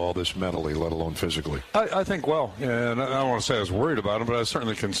handled all this mentally, let alone physically? I think well. And I don't want to say I was worried about him, but I was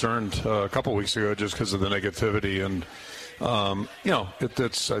certainly concerned a couple weeks ago just because of the negativity. And,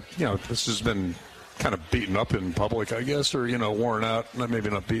 this has been kind of beaten up in public, I guess, or, worn out,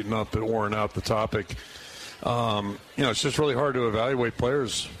 maybe not beaten up, but worn out the topic. It's just really hard to evaluate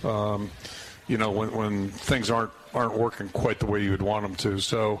players, when things aren't working quite the way you would want them to.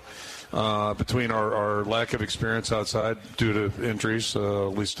 So between our lack of experience outside due to injuries, at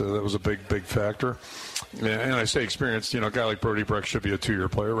least that was a big factor. And I say experience, a guy like Brody Brecht should be a 2-year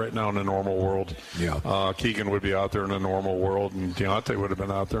player right now in a normal world. Yeah. Keegan would be out there in a normal world, and Deontay would have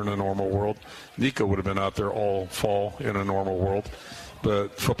been out there in a normal world. Nico would have been out there all fall in a normal world.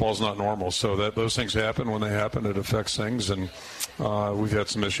 But football's not normal, so that those things happen. When they happen, it affects things, and we've had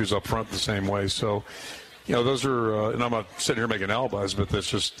some issues up front the same way. So, those are, and I'm not sitting here making alibis, but that's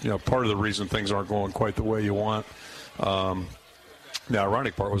just, part of the reason things aren't going quite the way you want. The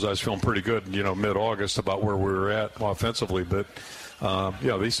ironic part was I was feeling pretty good, mid-August about where we were at offensively. But,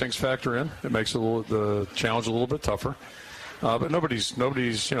 these things factor in. It makes the challenge a little bit tougher. But nobody's, we're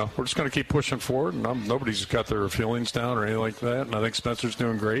just going to keep pushing forward. And nobody's got their feelings down or anything like that. And I think Spencer's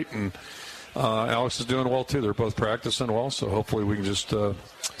doing great. And Alex is doing well, too. They're both practicing well. So hopefully we can just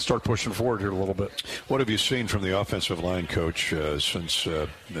start pushing forward here a little bit. What have you seen from the offensive line coach since the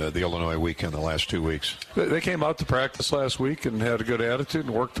Illinois weekend, the last 2 weeks? They came out to practice last week and had a good attitude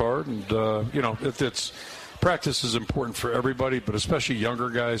and worked hard. And, it's practice is important for everybody, but especially younger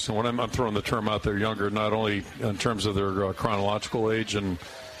guys. And when I'm throwing the term out there, younger, not only in terms of their chronological age. And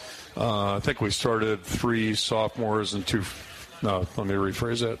I think we started 3 sophomores and 4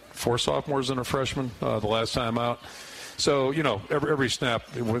 sophomores and a freshman the last time out. So, every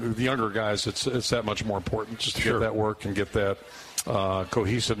snap with the younger guys, it's that much more important just to get that work and get that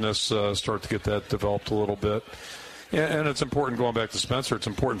cohesiveness, start to get that developed a little bit. And it's important, going back to Spencer, it's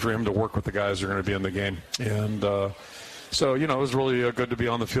important for him to work with the guys who are going to be in the game. And so, it was really good to be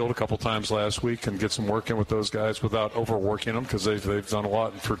on the field a couple times last week and get some work in with those guys without overworking them, because they've done a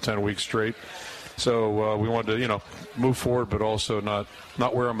lot for 10 weeks straight. So we wanted to, move forward, but also not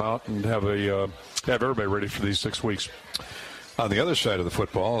wear them out and have everybody ready for these 6 weeks. On the other side of the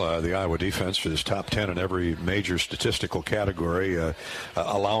football, the Iowa defense is top 10 in every major statistical category,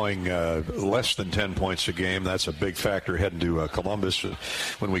 allowing less than 10 points a game. That's a big factor heading to Columbus.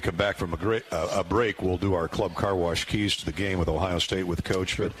 When we come back from a break, we'll do our Club Car Wash keys to the game with Ohio State with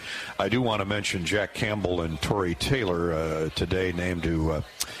Coach. But I do want to mention Jack Campbell and Torrey Taylor today named to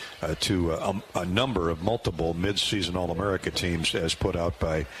a number of multiple mid-season All-America teams as put out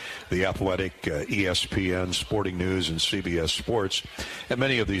by The Athletic, ESPN, Sporting News, and CBS Sports. And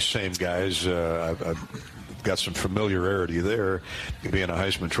many of these same guys, I've got some familiarity there, being a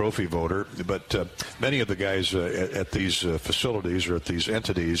Heisman Trophy voter. But many of the guys at these facilities or at these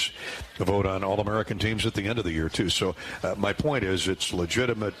entities vote on All-American teams at the end of the year, too. So my point is it's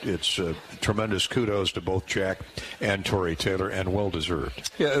legitimate. It's tremendous kudos to both Jack and Torrey Taylor, and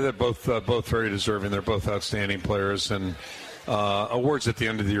well-deserved. Yeah, they're both very deserving. They're both outstanding players, and awards at the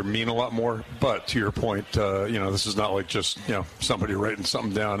end of the year mean a lot more. But to your point, this is not like just somebody writing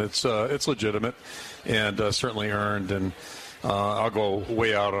something down. It's legitimate and certainly earned. And I'll go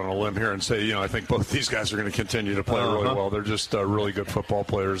way out on a limb here and say, I think both these guys are going to continue to play really well. They're just really good football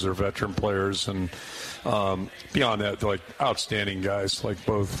players. They're veteran players, and beyond that, they're like outstanding guys. Like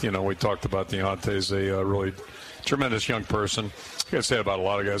both, we talked about Deontay's a really tremendous young person. I got to say about a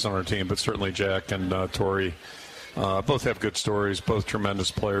lot of guys on our team, but certainly Jack and Torrey. Both have good stories, both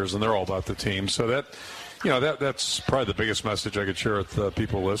tremendous players, and they're all about the team. So that's probably the biggest message I could share with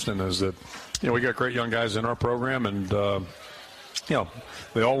people listening is that, we got great young guys in our program, and,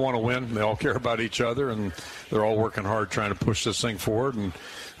 they all want to win. They all care about each other, and they're all working hard trying to push this thing forward. And,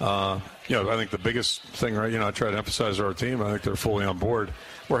 I think the biggest thing, right, I try to emphasize our team. I think they're fully on board.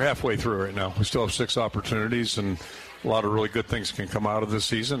 We're halfway through right now. We still have 6 opportunities, and a lot of really good things can come out of this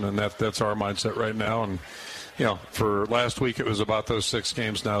season, and that's our mindset right now. And, for last week it was about those 6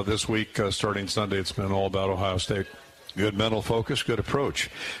 games. Now this week, starting Sunday, it's been all about Ohio State. Good mental focus, good approach.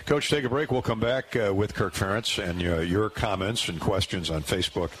 Coach, take a break. We'll come back with Kirk Ferentz and your comments and questions on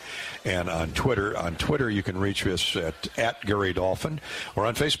Facebook and on Twitter. On Twitter, you can reach us at Gary Dolphin, or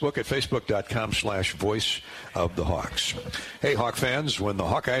on Facebook at facebook.com/Voice of the Hawks. Hey, Hawk fans, when the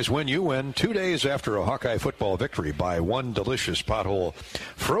Hawkeyes win, you win. 2 days after a Hawkeye football victory, buy one delicious Pothole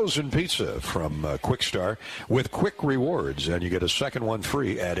frozen pizza from Quick Star with quick rewards, and you get a second one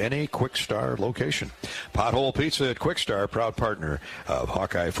free at any Quick Star location. Pothole Pizza at Quick Star, proud partner of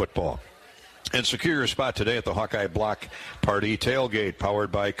Hawkeye football. And secure your spot today at the Hawkeye Block Party Tailgate,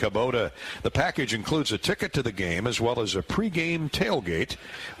 powered by Kubota. The package includes a ticket to the game as well as a pregame tailgate,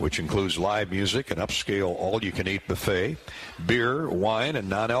 which includes live music, an upscale all-you-can-eat buffet, beer, wine, and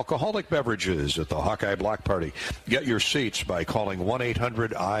non-alcoholic beverages at the Hawkeye Block Party. Get your seats by calling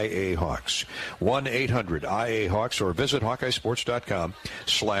 1-800-IA-HAWKS, 1-800-IA-HAWKS, or visit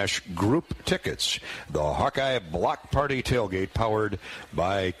HawkeyeSports.com/group tickets. The Hawkeye Block Party Tailgate, powered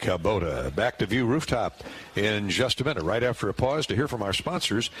by Kubota. Back to View Rooftop in just a minute, right after a pause to hear from our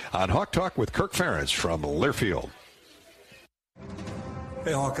sponsors on Hawk Talk with Kirk Ferentz from Learfield.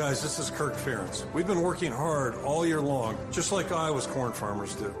 Hey Hawkeyes, this is Kirk Ferentz. We've been working hard all year long, just like Iowa's corn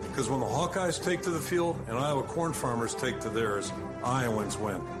farmers do. Because when the Hawkeyes take to the field and Iowa corn farmers take to theirs, Iowans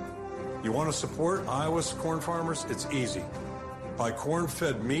win. You want to support Iowa's corn farmers? It's easy. Buy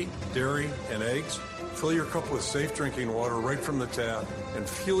corn-fed meat, dairy, and eggs. Fill your cup with safe drinking water right from the tap, and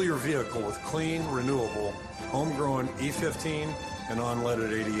fuel your vehicle with clean, renewable, homegrown E15 and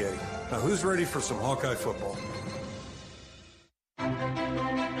unleaded 88. Now, who's ready for some Hawkeye football?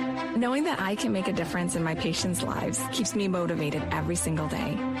 Knowing that I can make a difference in my patients' lives keeps me motivated every single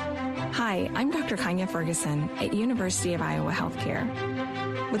day. Hi, I'm Dr. Kanya Ferguson at University of Iowa Healthcare.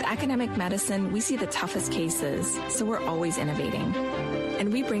 With academic medicine, we see the toughest cases, so we're always innovating.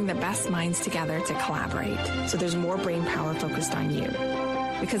 And we bring the best minds together to collaborate, so there's more brain power focused on you.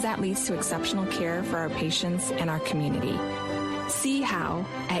 Because that leads to exceptional care for our patients and our community. See how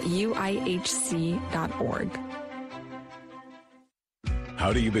at uihc.org.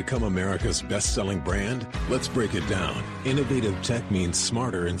 How do you become America's best-selling brand? Let's break it down. Innovative tech means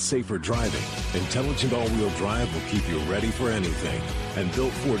smarter and safer driving. Intelligent all-wheel drive will keep you ready for anything. And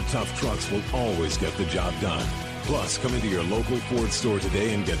built Ford tough trucks will always get the job done. Plus, come into your local Ford store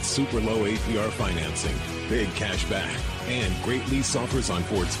today and get super low APR financing, big cash back, and great lease offers on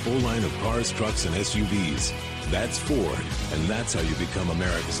Ford's full line of cars, trucks, and SUVs. That's Ford, and that's how you become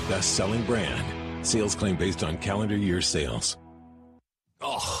America's best-selling brand. Sales claim based on calendar year sales.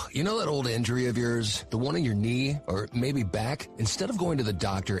 Oh, you know that old injury of yours? The one in your knee or maybe back? Instead of going to the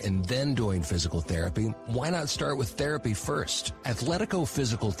doctor and then doing physical therapy, why not start with therapy first? Athletico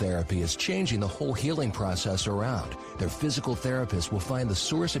Physical Therapy is changing the whole healing process around. Their physical therapists will find the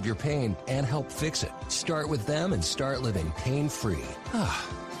source of your pain and help fix it. Start with them and start living pain-free.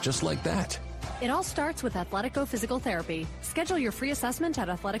 Just like that. It all starts with Athletico Physical Therapy. Schedule your free assessment at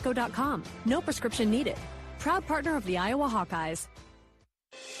athletico.com. No prescription needed. Proud partner of the Iowa Hawkeyes.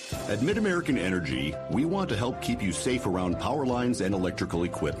 At MidAmerican Energy, we want to help keep you safe around power lines and electrical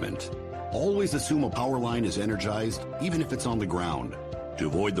equipment. Always assume a power line is energized, even if it's on the ground. To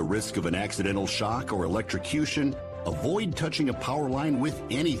avoid the risk of an accidental shock or electrocution, avoid touching a power line with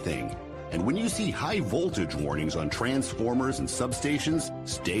anything. And when you see high voltage warnings on transformers and substations,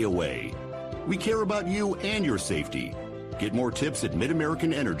 stay away. We care about you and your safety. Get more tips at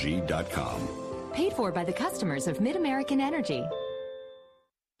MidAmericanEnergy.com. Paid for by the customers of MidAmerican Energy.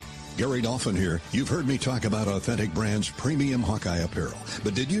 Gary Dolphin here. You've heard me talk about Authentic Brand's premium Hawkeye apparel.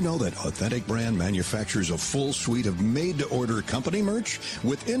 But did you know that Authentic Brand manufactures a full suite of made-to-order company merch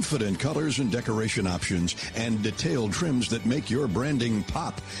with infinite colors and decoration options and detailed trims that make your branding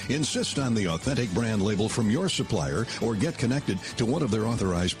pop? Insist on the Authentic Brand label from your supplier or get connected to one of their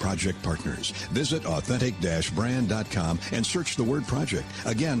authorized project partners. Visit authentic-brand.com and search the word project.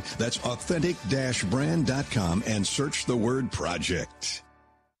 Again, that's authentic-brand.com and search the word project.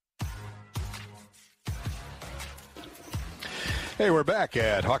 Hey, we're back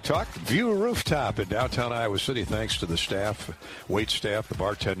at Hawk Talk View Rooftop in downtown Iowa City. Thanks to the staff, wait staff, the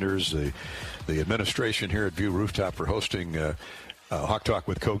bartenders, the administration here at View Rooftop for hosting Hawk Talk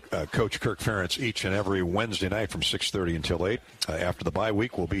with Coach Kirk Ferentz each and every Wednesday night from 6:30 until 8. After the bye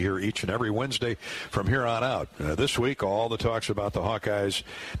week, we'll be here each and every Wednesday from here on out. This week, all the talks about the Hawkeyes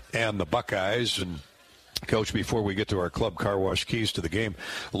and the Buckeyes. And Coach, before we get to our Club Car Wash keys to the game,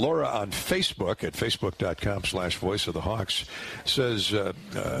 Laura on Facebook at facebook.com/Voice of the Hawks says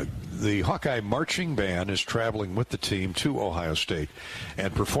the Hawkeye Marching Band is traveling with the team to Ohio State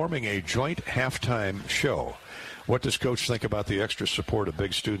and performing a joint halftime show. What does Coach think about the extra support a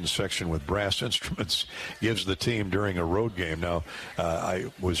big student section with brass instruments gives the team during a road game? Now,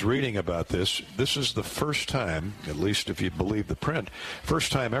 I was reading about this. This is the first time, at least if you believe the print,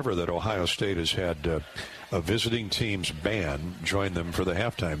 first time ever that Ohio State has had a visiting team's band join them for the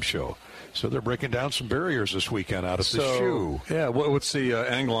halftime show. So they're breaking down some barriers this weekend out at the shoe. Yeah, what's the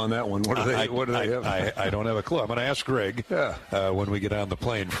angle on that one? What do they have? I don't have a clue. I'm going to ask Greg when we get on the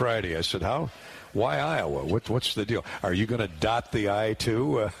plane Friday. I said, why Iowa? What's the deal? Are you going to dot the I,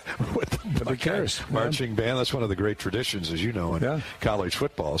 too, with the Buckeye marching band? That's one of the great traditions, as you know, in college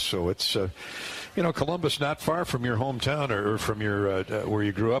football. So it's, Columbus not far from your hometown or from your where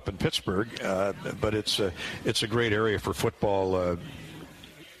you grew up in Pittsburgh, but it's a great area for football.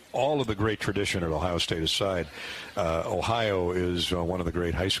 All of the great tradition at Ohio State aside, Ohio is one of the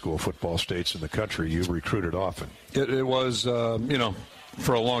great high school football states in the country. You've recruited often. It was,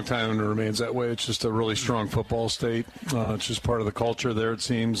 for a long time, and it remains that way. It's just a really strong football state. It's just part of the culture there, it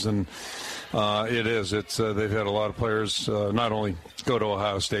seems, and it is. It's they've had a lot of players not only go to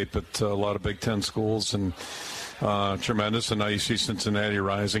Ohio State, but a lot of Big Ten schools, and tremendous. And now you see Cincinnati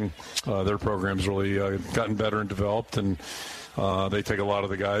rising. Their program's really gotten better and developed, and they take a lot of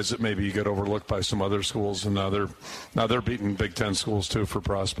the guys that maybe you get overlooked by some other schools, and now they're beating Big Ten schools too for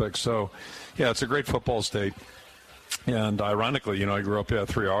prospects. So, yeah, it's a great football state. And ironically, I grew up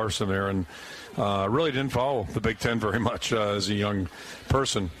 3 hours from there, and really didn't follow the Big Ten very much as a young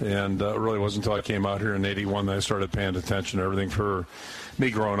person. And it really wasn't until I came out here in '81 that I started paying attention. Everything for me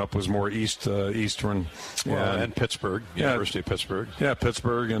growing up was more eastern. And Pittsburgh, University of Pittsburgh. Yeah,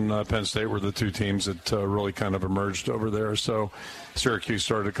 Pittsburgh and Penn State were the two teams that really kind of emerged over there. So Syracuse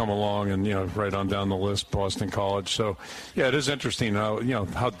started to come along, and right on down the list, Boston College. So yeah, it is interesting how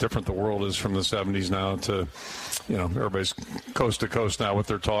how different the world is from the '70s now to everybody's coast to coast now with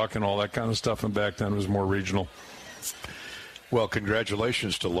their talk and all that kind of stuff. And back then it was more regional. Well,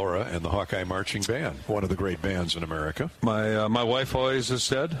 congratulations to Laura and the Hawkeye Marching Band, one of the great bands in America. My wife always has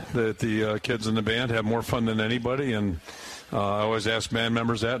said that the kids in the band have more fun than anybody, and I always ask band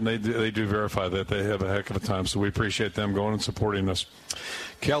members that, and they do verify that. They have a heck of a time, so we appreciate them going and supporting us.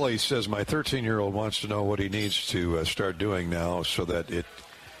 Kelly says, my 13-year-old wants to know what he needs to start doing now so that it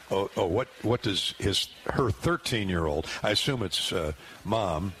what does her 13-year-old, I assume it's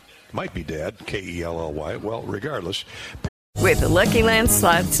mom, might be dad, Kelly, well, regardless. With the Lucky Land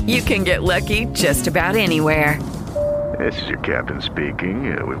Slots, you can get lucky just about anywhere. This is your captain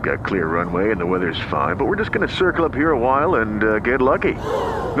speaking. We've got clear runway and the weather's fine, but we're just going to circle up here a while and get lucky.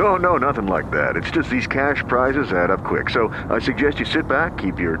 No, nothing like that. It's just these cash prizes add up quick. So I suggest you sit back,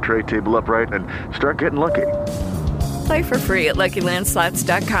 keep your tray table upright, and start getting lucky. Play for free at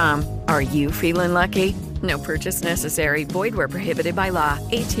LuckyLandSlots.com. Are you feeling lucky? No purchase necessary. Void where prohibited by law.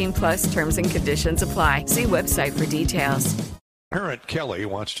 18+ terms and conditions apply. See website for details. Parent Kelly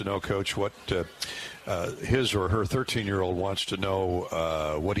wants to know, Coach, what his or her 13-year-old wants to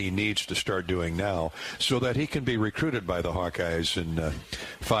know what he needs to start doing now so that he can be recruited by the Hawkeyes in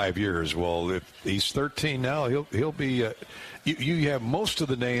 5 years. Well, if he's 13 now, he'll be you have most of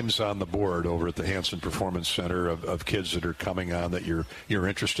the names on the board over at the Hanson Performance Center of kids that are coming on that you're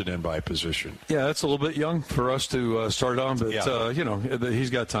interested in by position. Yeah, that's a little bit young for us to start on, but he's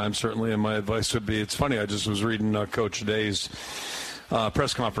got time certainly. And my advice would be, it's funny, I just was reading Coach Day's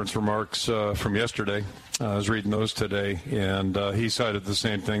press conference remarks from yesterday. I was reading those today, and he cited the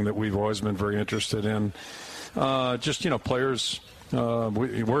same thing that we've always been very interested in. Players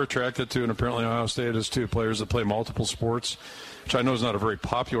we're attracted to, and apparently Ohio State is too, players that play multiple sports, which I know is not a very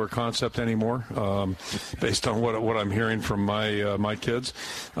popular concept anymore, based on what I'm hearing from my kids.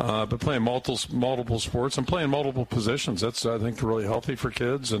 But playing multiple sports and playing multiple positions, that's, I think, really healthy for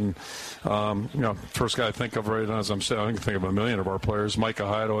kids. And first guy I think of right now, as I'm saying, I can think of a million of our players. Micah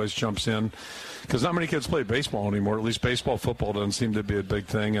Hyde always jumps in, because not many kids play baseball anymore. At least baseball, football doesn't seem to be a big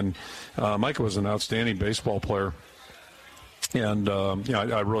thing. And Micah was an outstanding baseball player. And,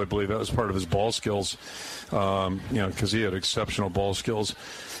 I really believe that was part of his ball skills, because he had exceptional ball skills.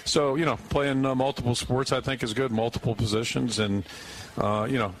 So, playing multiple sports, I think, is good, multiple positions. And,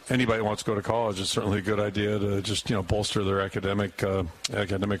 anybody who wants to go to college, it's certainly a good idea to just, bolster their academic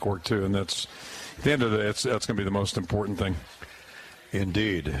work, too. And that's, at the end of the day, that's going to be the most important thing.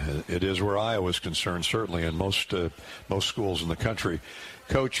 Indeed. It is where Iowa's concerned, certainly, and most schools in the country.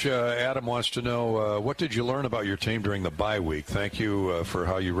 Coach, Adam wants to know, what did you learn about your team during the bye week? Thank you for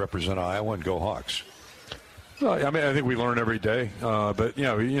how you represent Iowa, and go Hawks. Well, I mean, I think we learn every day. But,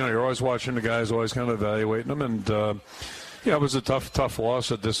 you're always watching the guys, always kind of evaluating them. And, it was a tough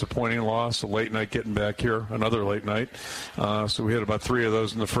loss, a disappointing loss, a late night getting back here, another late night. So we had about 3 of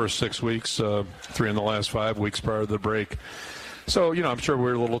those in the first 6 weeks, 3 in the last 5 weeks prior to the break. So, I'm sure we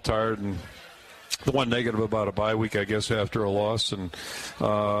were a little tired, and the one negative about a bye week, I guess, after a loss, and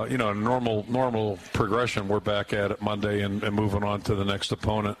a normal progression, we're back at it Monday and moving on to the next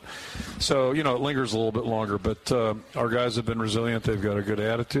opponent. So it lingers a little bit longer, but our guys have been resilient. They've got a good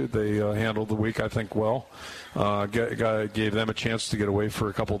attitude. They handled the week, I think, well. Gave them a chance to get away for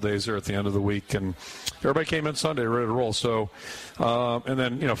a couple of days there at the end of the week, and everybody came in Sunday ready to roll. So, and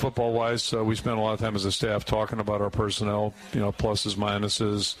then football wise, we spent a lot of time as a staff talking about our personnel, pluses,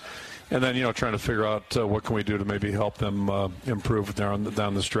 minuses. And then, trying to figure out what can we do to maybe help them improve down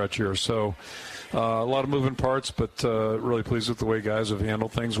the stretch here. So a lot of moving parts, but really pleased with the way guys have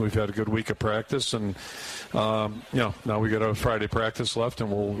handled things. We've had a good week of practice, and now we got a Friday practice left, and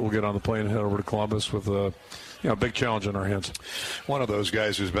we'll get on the plane and head over to Columbus with big challenge on our hands. One of those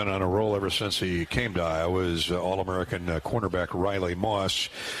guys who's been on a roll ever since he came to Iowa is All-American cornerback Riley Moss.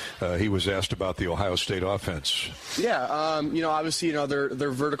 He was asked about the Ohio State offense. Yeah, obviously,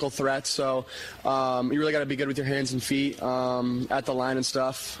 they're vertical threats, so you really got to be good with your hands and feet at the line and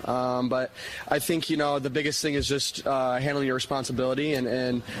stuff. But I think, the biggest thing is just handling your responsibility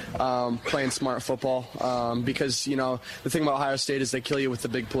and playing smart football because, the thing about Ohio State is they kill you with the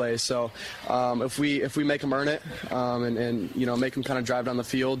big plays. So if we make them earn it and make them kind of drive down the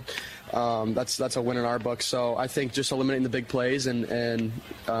field, that's a win in our book. So I think just eliminating the big plays and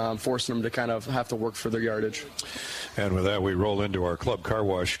forcing them to kind of have to work for their yardage. And with that, we roll into our Club Car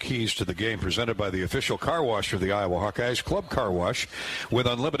Wash keys to the game, presented by the official car wash of the Iowa Hawkeyes, Club Car Wash, with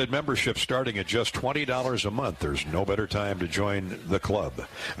unlimited membership starting at just $20 a month. There's no better time to join the club.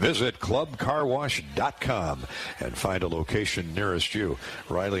 Visit clubcarwash.com and find a location nearest you.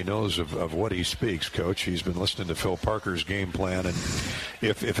 Riley knows of what he speaks, Coach. He's been listening to Phil Parker's game plan, and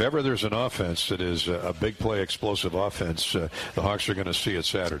if ever there's an offense that is a big play, explosive offense, the Hawks are going to see it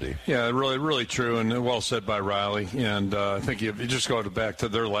Saturday. Yeah, really, really true, and well said by Riley. And I think you just go back to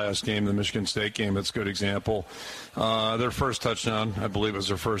their last game, the Michigan State game. That's a good example. Their first touchdown, I believe it was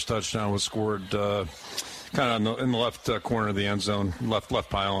their first touchdown, was scored kind of in the left corner of the end zone, left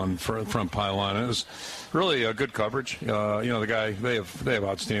pylon, front pylon. It was really a good coverage. The guy, they have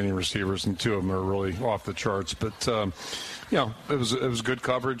outstanding receivers, and two of them are really off the charts. But it was good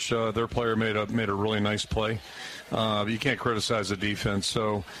coverage. Their player made a really nice play. You can't criticize the defense.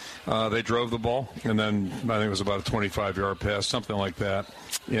 So they drove the ball, and then I think it was about a 25-yard pass, something like that.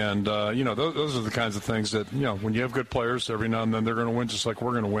 And, those are the kinds of things that, when you have good players, every now and then they're going to win just like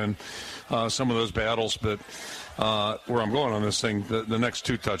we're going to win some of those battles. But where I'm going on this thing, the next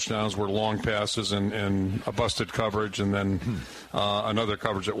two touchdowns were long passes and a busted coverage, and then another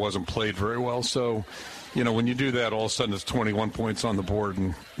coverage that wasn't played very well. So, when you do that, all of a sudden it's 21 points on the board.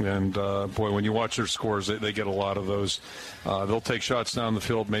 And boy, when you watch their scores, they get a lot of those. They'll take shots down the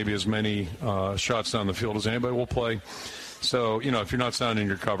field, maybe as many shots down the field as anybody will play. So, if you're not sounding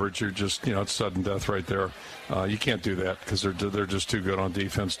your coverage, you're just, it's sudden death right there. You can't do that because they're just too good on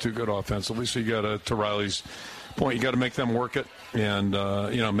defense, too good offensively. So you got to Riley's point, you got to make them work it and,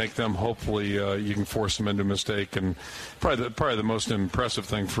 make them, hopefully you can force them into a mistake. And probably the most impressive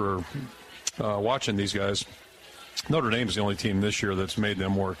thing for watching these guys, Notre Dame is the only team this year that's made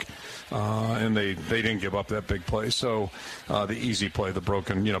them work, and they didn't give up that big play. So the easy play, the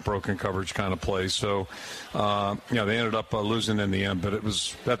broken coverage kind of play. So they ended up losing in the end, but it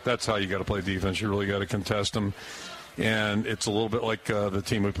was that's how you got to play defense. You really got to contest them. And it's a little bit like the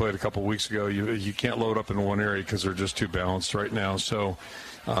team we played a couple weeks ago. You can't load up in one area because they're just too balanced right now. So,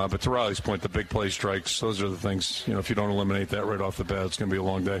 but to Riley's point, the big play strikes, those are the things, if you don't eliminate that right off the bat, it's going to be a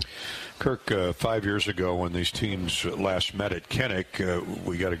long day. Kirk, 5 years ago when these teams last met at Kinnick,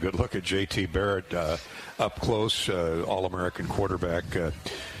 we got a good look at J.T. Barrett up close, All-American quarterback.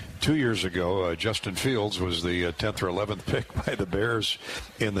 2 years ago, Justin Fields was the 10th or 11th pick by the Bears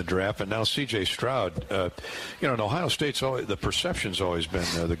in the draft, and now C.J. Stroud. In Ohio State's the perception's always been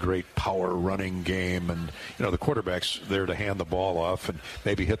the great power running game, and the quarterback's there to hand the ball off and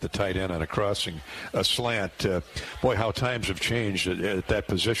maybe hit the tight end on a slant. Boy, how times have changed at that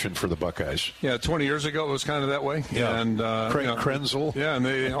position for the Buckeyes. Yeah, 20 years ago it was kind of that way. Yeah, and Krenzel. Yeah,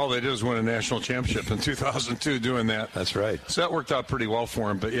 and all they did was win a national championship in 2002 doing that. That's right. So that worked out pretty well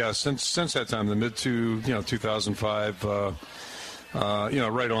for him. But yeah. Since that time, the mid 2005,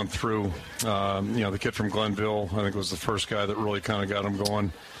 right on through, the kid from Glenville, I think was the first guy that really kind of got him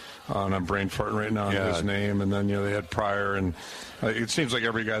going. And I'm brain farting right now on his name. And then, they had Pryor. And it seems like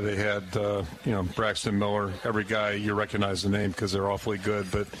every guy they had, Braxton Miller, every guy you recognize the name because they're awfully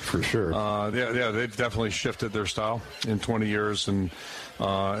good. But for sure. They've definitely shifted their style in 20 years. And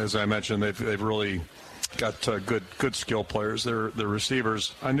as I mentioned, they've really got good skill players. They're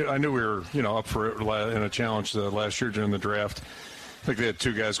receivers. I knew we were up for it in a challenge last year during the draft. I think they had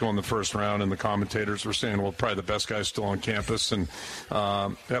two guys go in the first round, and the commentators were saying, well, probably the best guy's still on campus. And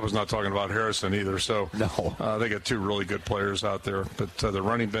that was not talking about Harrison either. So no. They got two really good players out there. But the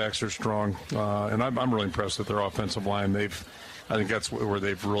running backs are strong. And I'm really impressed with their offensive line. I think that's where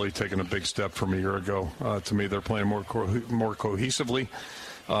they've really taken a big step from a year ago. To me, they're playing more cohesively.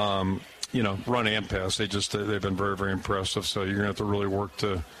 Run and pass. They've been very, very impressive. So you're going to have to really work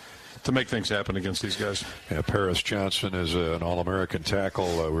to make things happen against these guys. Yeah, Paris Johnson is an All-American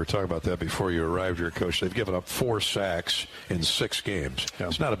tackle. We were talking about that before you arrived here, Coach. They've given up 4 sacks in 6 games. Yeah.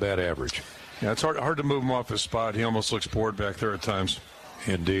 It's not a bad average. Yeah, it's hard to move him off his spot. He almost looks bored back there at times.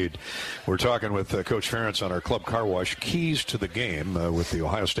 Indeed. We're talking with Coach Ferentz on our Club Car Wash keys to the game with the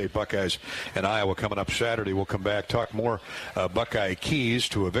Ohio State Buckeyes and Iowa coming up Saturday. We'll come back, talk more Buckeye keys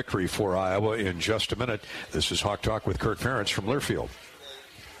to a victory for Iowa in just a minute. This is Hawk Talk with Kirk Ferentz from Learfield.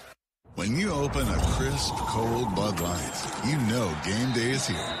 When you open a crisp, cold Bud Light, you know game day is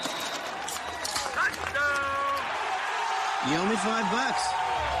here. You owe me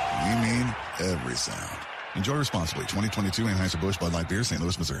 $5. You mean every sound. Enjoy responsibly. 2022 Anheuser-Busch Bud Light Beer, St.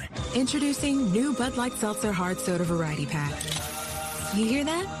 Louis, Missouri. Introducing new Bud Light Seltzer Hard Soda Variety Pack. You hear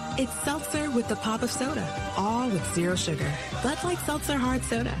that? It's seltzer with the pop of soda, all with zero sugar. Bud Light Seltzer Hard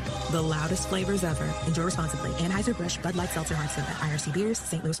Soda, the loudest flavors ever. Enjoy responsibly. Anheuser-Busch Bud Light Seltzer Hard Soda, IRC Beers,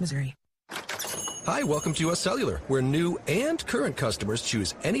 St. Louis, Missouri. Hi, welcome to US Cellular, where new and current customers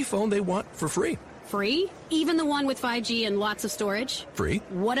choose any phone they want for free. Free? Even the one with 5G and lots of storage? Free.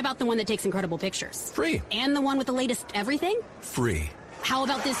 What about the one that takes incredible pictures? Free. And the one with the latest everything? Free. How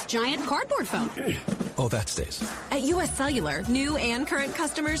about this giant cardboard phone? Oh, that stays. At US Cellular, new and current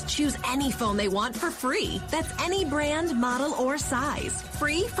customers choose any phone they want for free. That's any brand, model, or size.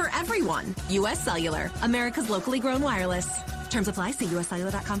 Free for everyone. US Cellular, America's locally grown wireless. Terms apply. See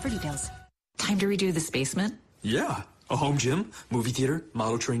uscellular.com for details. Time to redo this basement? Yeah. A home gym, movie theater,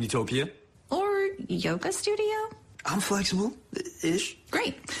 model train utopia. Or yoga studio? I'm flexible-ish.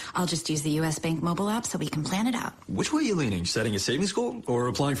 Great. I'll just use the US Bank mobile app so we can plan it out. Which way are you leaning? Setting a savings goal or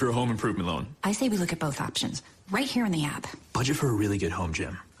applying for a home improvement loan? I say we look at both options, right here in the app. Budget for a really good home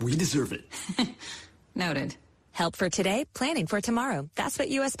gym. We deserve it. Noted. Help for today, planning for tomorrow. That's what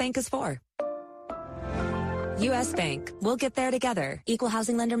US Bank is for. US Bank. We'll get there together. Equal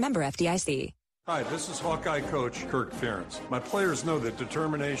housing lender member FDIC. Hi, this is Hawkeye coach Kirk Ferentz. My players know that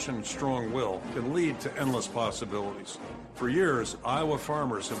determination and strong will can lead to endless possibilities. For years, Iowa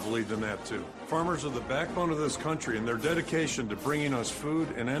farmers have believed in that too. Farmers are the backbone of this country, and their dedication to bringing us food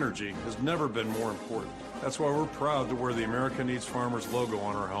and energy has never been more important. That's why we're proud to wear the America Needs Farmers logo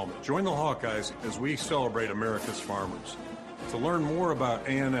on our helmet. Join the Hawkeyes as we celebrate America's farmers. To learn more about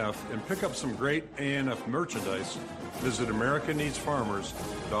ANF and pick up some great ANF merchandise, visit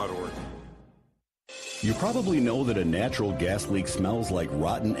americaneedsfarmers.org. You probably know that a natural gas leak smells like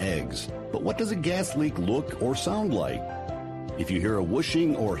rotten eggs. But what does a gas leak look or sound like? If you hear a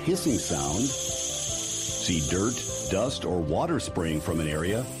whooshing or hissing sound, see dirt, dust, or water spraying from an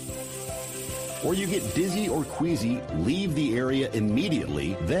area, or you get dizzy or queasy, leave the area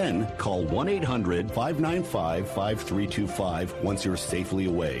immediately. Then call 1-800-595-5325 once you're safely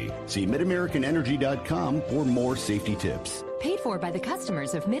away. See MidAmericanEnergy.com for more safety tips. Paid for by the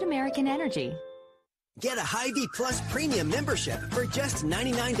customers of MidAmerican Energy. Get a Hy-Vee Plus Premium membership for just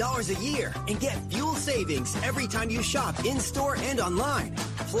 $99 a year and get fuel savings every time you shop in-store and online.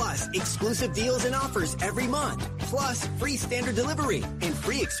 Plus, exclusive deals and offers every month. Plus, free standard delivery and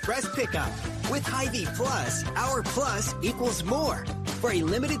free express pickup. With Hy-Vee Plus, our plus equals more. For a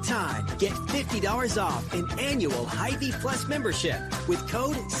limited time, get $50 off an annual Hy-Vee Plus membership with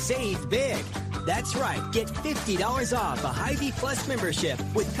code SAVEBIG. That's right, get $50 off a Hy-Vee Plus membership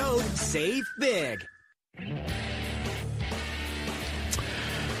with code SAVEBIG.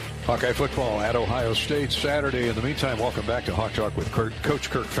 Hawkeye football at Ohio State Saturday. In the meantime, welcome back to Hawk Talk with Coach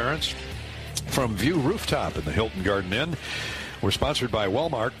Kirk Ferentz from View Rooftop in the Hilton Garden Inn. We're sponsored by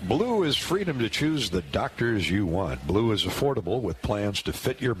Wellmark. Blue is freedom to choose the doctors you want. Blue is affordable with plans to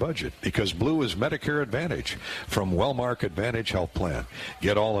fit your budget because Blue is Medicare Advantage from Wellmark Advantage Health Plan.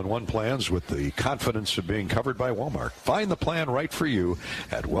 Get all-in-one plans with the confidence of being covered by Wellmark. Find the plan right for you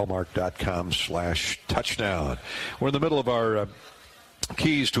at wellmark.com/touchdown. We're in the middle of our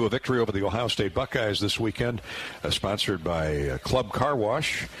keys to a victory over the Ohio State Buckeyes this weekend, sponsored by Club Car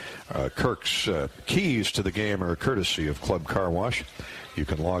Wash. Kirk's keys to the game are courtesy of Club Car Wash. You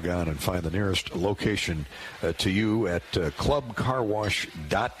can log on and find the nearest location to you at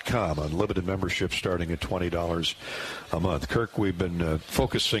clubcarwash.com. Unlimited membership starting at $20 a month. Kirk, we've been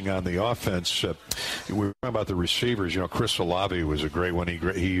focusing on the offense. We were talking about the receivers. You know, Chris Olave was a great one.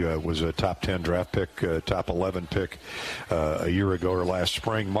 He was a top 10 draft pick, top 11 pick a year ago or last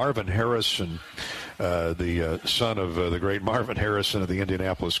spring. Marvin Harrison, the son of the great Marvin Harrison of the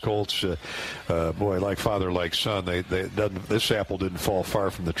Indianapolis Colts. Boy, like father, like son. This apple didn't fall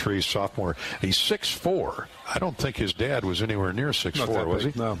far from the tree. Sophomore. He's 6'4". I don't think his dad was anywhere near 6'4", was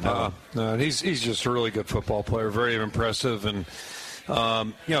he? No. He's just a really good football player. Very impressive. And,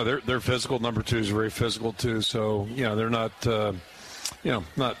 they're physical. Number two is very physical, too. So, they're not,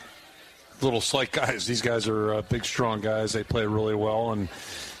 not little slight guys. These guys are big, strong guys. They play really well and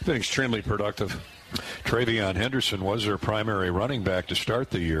been extremely productive. TreVeyon Henderson was their primary running back to start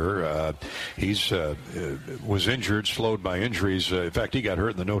the year. He's was injured, slowed by injuries. In fact, he got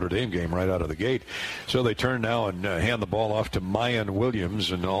hurt in the Notre Dame game right out of the gate. So they turn now and hand the ball off to Mayan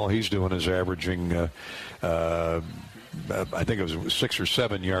Williams, and all he's doing is averaging I think it was 6 or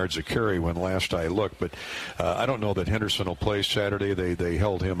 7 yards a carry when last I looked, but I don't know that Henderson will play Saturday. They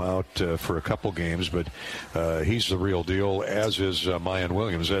held him out for a couple games, but he's the real deal, as is Mayan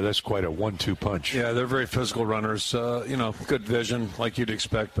Williams. That's quite a 1-2 punch. Yeah, they're very physical runners. Good vision, like you'd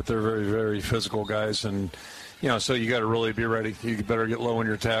expect, but they're very, very physical guys, and so you got to really be ready. You better get low when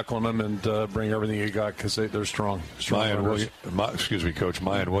you're tackling them and bring everything you got because they're strong. Coach.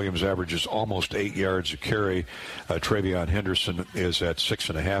 Mayan Williams averages almost 8 yards a carry. TreVeyon Henderson is at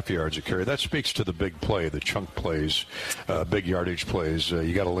 6.5 yards a carry. That speaks to the big play, the chunk plays, big yardage plays.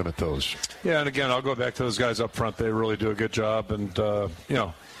 You got to limit those. Yeah, and again, I'll go back to those guys up front. They really do a good job, and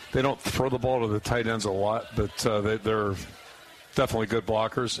they don't throw the ball to the tight ends a lot, but they're definitely good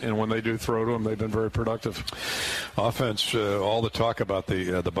blockers, and when they do throw to them, they've been very productive. Offense, all the talk about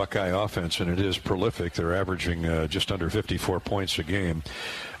the Buckeye offense, and it is prolific. They're averaging just under 54 points a game.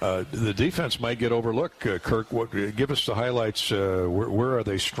 The defense might get overlooked. Kirk, give us the highlights. Where are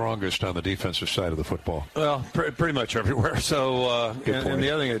they strongest on the defensive side of the football? Well, pretty much everywhere. So, and the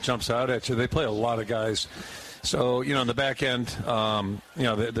other thing that jumps out at you, they play a lot of guys. So, in the back end,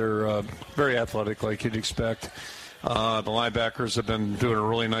 they're very athletic, like you'd expect. The linebackers have been doing a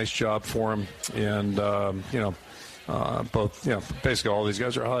really nice job for him, and basically all these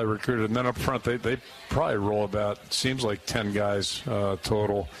guys are highly recruited. And then up front, they probably roll about, seems like 10 guys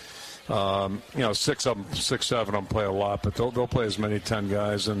total. 6 of them, 6, 7 of them play a lot, but they'll play as many 10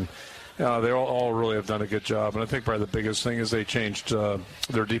 guys, and they all really have done a good job. And I think probably the biggest thing is they changed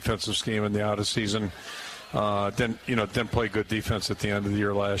their defensive scheme in the out of season. Didn't play good defense at the end of the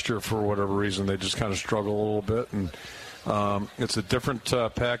year last year for whatever reason. They just kind of struggled a little bit, and it's a different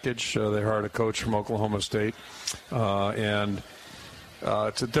package. They hired a coach from Oklahoma State, and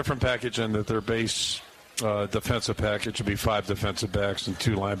it's a different package in that their base defensive package would be 5 defensive backs and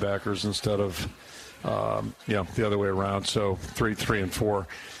 2 linebackers instead of the other way around. So 3, and 4.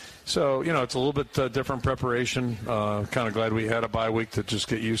 So, it's a little bit different preparation. Kind of glad we had a bye week to just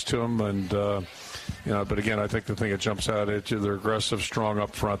get used to them. And, but again, I think the thing that jumps out at you, they're aggressive, strong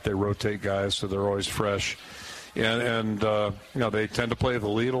up front. They rotate guys, so they're always fresh. And they tend to play the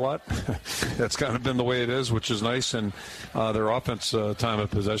lead a lot. That's kind of been the way it is, which is nice. And their offense time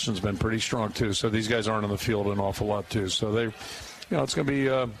of possession has been pretty strong, too. So these guys aren't on the field an awful lot, too. So it's going to be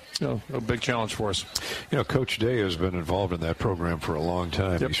a big challenge for us. Coach Day has been involved in that program for a long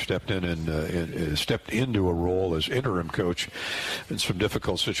time. Yep. He stepped in and stepped into a role as interim coach in some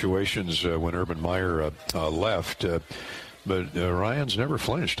difficult situations when Urban Meyer left. But Ryan's never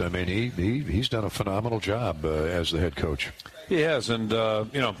flinched. I mean, he's done a phenomenal job as the head coach. He has, and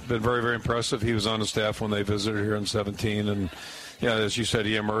been very, very impressive. He was on the staff when they visited here in 2017, and as you said,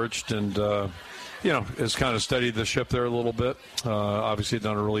 he emerged and. Has kind of steadied the ship there a little bit. Obviously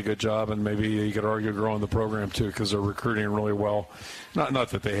done a really good job, and maybe you could argue growing the program too because they're recruiting really well. Not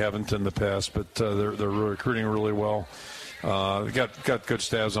that they haven't in the past, but they're recruiting really well. They got good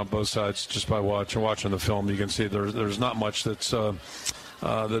staffs on both sides. Just by watching the film, you can see there's not much that's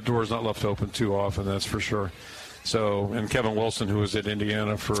the door's not left open too often. That's for sure. So, and Kevin Wilson, who was at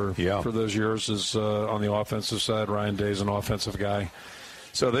Indiana for those years, is on the offensive side. Ryan Day's an offensive guy.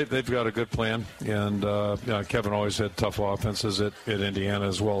 So they've got a good plan, and Kevin always had tough offenses at Indiana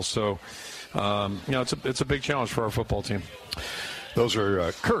as well. So, it's a big challenge for our football team. Those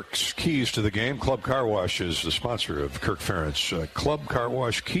are Kirk's Keys to the Game. Club Car Wash is the sponsor of Kirk Ferentz. Club Car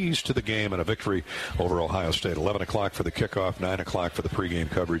Wash, keys to the game and a victory over Ohio State. 11 o'clock for the kickoff, 9 o'clock for the pregame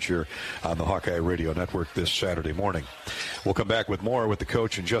coverage here on the Hawkeye Radio Network this Saturday morning. We'll come back with more with the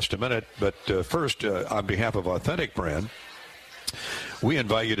coach in just a minute. But first, on behalf of Authentic Brand, we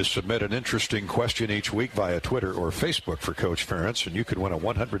invite you to submit an interesting question each week via Twitter or Facebook for Coach Ferentz, and you could win a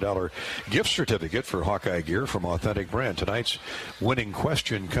 $100 gift certificate for Hawkeye gear from Authentic Brand. Tonight's winning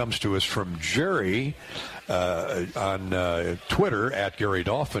question comes to us from Jerry on Twitter at Gary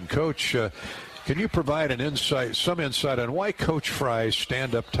Dolphin. Coach, can you provide some insight on why Coach Fry's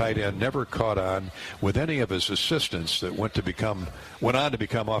stand-up tight end never caught on with any of his assistants that went on to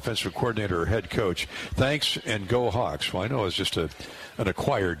become offensive coordinator or head coach? Thanks, and go Hawks. Well, I know it's just an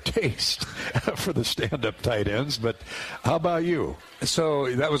acquired taste for the stand-up tight ends, but how about you?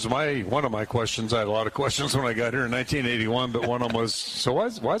 So that was one of my questions. I had a lot of questions when I got here in 1981, but one of them was, so why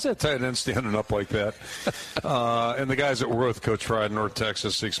is that tight end standing up like that? And the guys that were with Coach Fry in North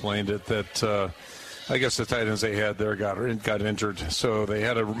Texas explained it, that I guess the tight ends they had there got injured, so they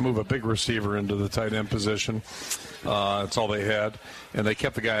had to move a big receiver into the tight end position. That's all they had, and they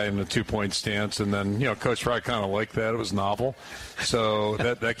kept the guy in a 2-point stance. And then, Coach Fry kind of liked that; it was novel. So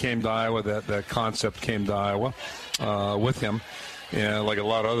that came to Iowa. That concept came to Iowa with him, and like a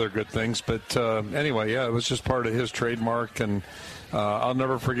lot of other good things. But anyway, it was just part of his trademark. And I'll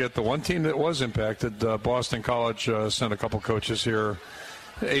never forget the one team that was impacted. Boston College sent a couple coaches here.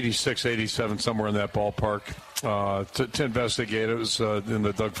 86, 87, somewhere in that ballpark, to investigate. It was in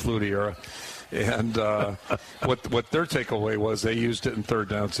the Doug Flutie era. And what their takeaway was, they used it in third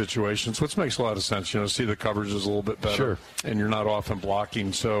down situations, which makes a lot of sense. See the coverage is a little bit better, sure, and you're not often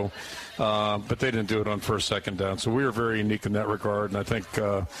blocking. So, but they didn't do it on first, second down. So we were very unique in that regard. And I think,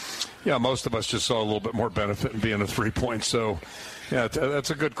 most of us just saw a little bit more benefit in being a 3-point. So, yeah, that's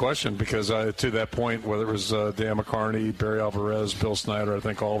a good question because to that point, whether it was Dan McCarney, Barry Alvarez, Bill Snyder, I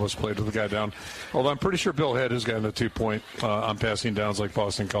think all of us played with the guy down. Although I'm pretty sure Bill had his guy in a 2-point on passing downs like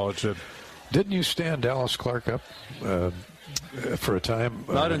Boston College did. Didn't you stand Dallas Clark up for a time?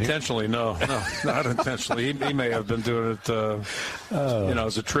 Not intentionally, no, not intentionally. He may have been doing it,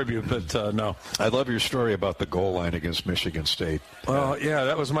 as a tribute, but no. I love your story about the goal line against Michigan State. Well,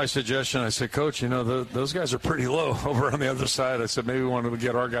 that was my suggestion. I said, Coach, those guys are pretty low over on the other side. I said maybe we wanted to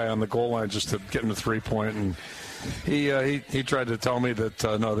get our guy on the goal line just to get him a 3-point, and he tried to tell me that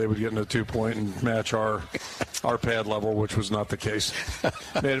no, they would get in a 2-point and match our pad level, which was not the case.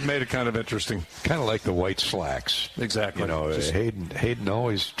 made it kind of interesting. Kind of like the white slacks. Exactly. Hayden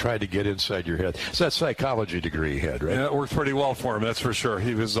always tried to get inside your head. It's that psychology degree he had, right? Yeah, it worked pretty well for him, that's for sure.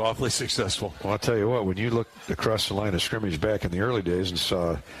 He was awfully successful. Well, I'll tell you what, when you looked across the line of scrimmage back in the early days and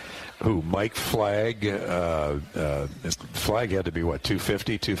saw Mike Flagg. Flagg had to be,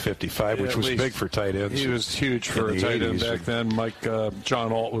 250, 255, which was big for tight ends. He was huge for a tight end back then.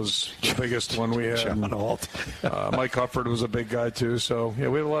 John Alt was the biggest one we had. John Alt. Mike Hufford was a big guy, too. So, we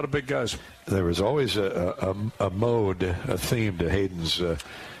had a lot of big guys. There was always a theme to Hayden's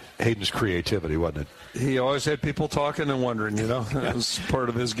creativity, wasn't it? He always had people talking and wondering, That was part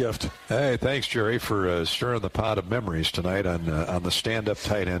of his gift. Hey, thanks, Jerry, for stirring the pot of memories tonight on the stand-up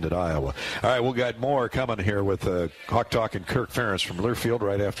tight end at Iowa. All right, we'll got more coming here with Hawk Talk and Kirk Ferentz from Learfield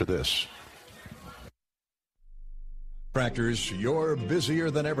right after this. Contractors, you're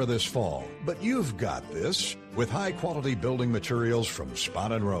busier than ever this fall, but you've got this with high-quality building materials from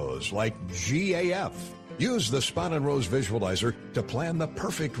Spahn & Rose, like GAF. Use the Spahn & Rose Visualizer to plan the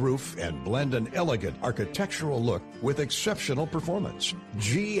perfect roof and blend an elegant architectural look with exceptional performance.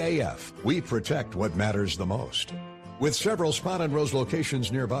 GAF, we protect what matters the most. With several Spahn & Rose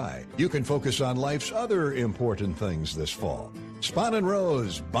locations nearby, you can focus on life's other important things this fall. Spahn &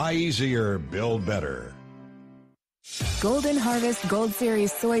 Rose, buy easier, build better. Golden Harvest Gold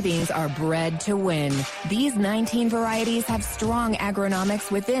Series soybeans are bred to win. These 19 varieties have strong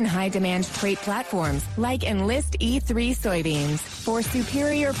agronomics within high-demand trait platforms like Enlist E3 soybeans for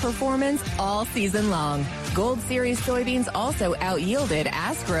superior performance all season long. Gold Series soybeans also out-yielded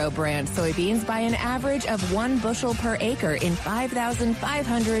Astro brand soybeans by an average of 1 bushel per acre in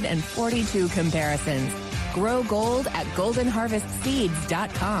 5,542 comparisons. Grow gold at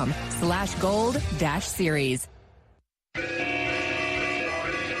goldenharvestseeds.com/gold-series.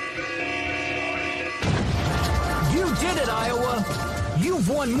 You did it, Iowa! You've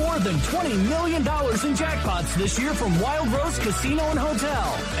won more than $20 million in jackpots this year from Wild Rose Casino and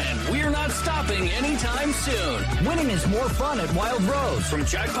Hotel. And we're not stopping anytime soon. Winning is more fun at Wild Rose. From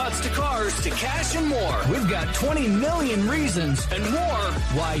jackpots to cars to cash and more. We've got 20 million reasons and more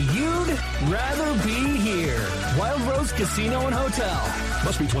why you'd rather be here. Wild Rose Casino and Hotel.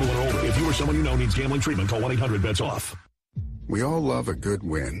 Must be 21 or older. If you or someone you know needs gambling treatment, call 1-800-BETS-OFF. We all love a good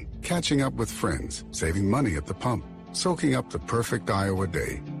win. Catching up with friends, saving money at the pump, soaking up the perfect Iowa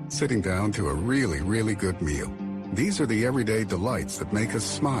day, sitting down to a really, really good meal. These are the everyday delights that make us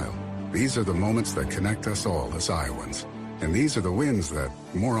smile. These are the moments that connect us all as Iowans. And these are the wins that,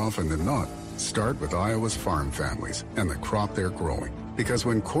 more often than not, start with Iowa's farm families and the crop they're growing. Because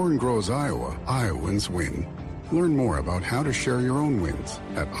when corn grows Iowa, Iowans win. Learn more about how to share your own wins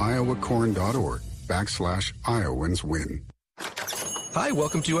at iowacorn.org/IowansWin. Hi,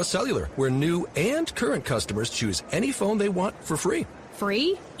 welcome to US Cellular, where new and current customers choose any phone they want for free.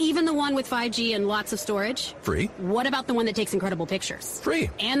 Free? Even the one with 5G and lots of storage? Free. What about the one that takes incredible pictures? Free.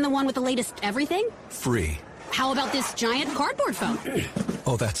 And the one with the latest everything? Free. How about this giant cardboard phone?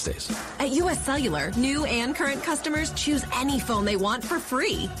 Oh, that stays. At US Cellular, new and current customers choose any phone they want for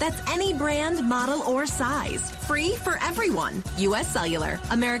free. That's any brand, model, or size. Free for everyone. US Cellular,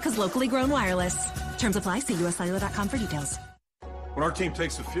 America's locally grown wireless. Terms apply. See uscellular.com for details. When our team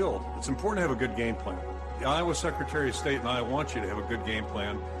takes the field, it's important to have a good game plan. The Iowa Secretary of State and I want you to have a good game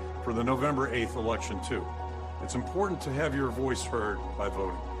plan for the November 8th election, too. It's important to have your voice heard by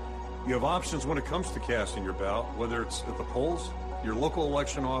voting. You have options when it comes to casting your ballot, whether it's at the polls, your local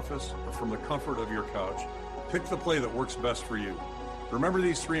election office, or from the comfort of your couch. Pick the play that works best for you. Remember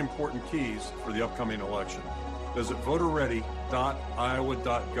these 3 important keys for the upcoming election. Visit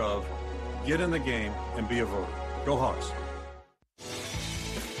voterready.iowa.gov. Get in the game and be a voter. Go Hawks.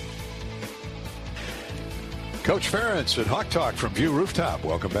 Coach Ferentz at Hawk Talk from View Rooftop.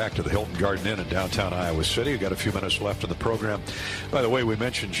 Welcome back to the Hilton Garden Inn in downtown Iowa City. We've got a few minutes left in the program. By the way, we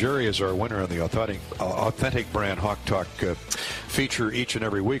mentioned Jerry is our winner on the Authentic Brand Hawk Talk feature each and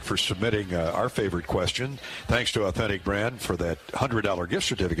every week for submitting our favorite question. Thanks to Authentic Brand for that $100 gift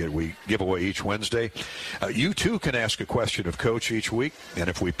certificate we give away each Wednesday. You, too, can ask a question of Coach each week, and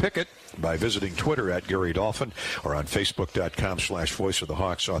if we pick it, by visiting Twitter at Gary Dolphin or on Facebook.com/Voice of the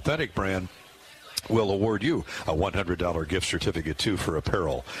Hawks, Authentic Brand will award you a $100 gift certificate, too, for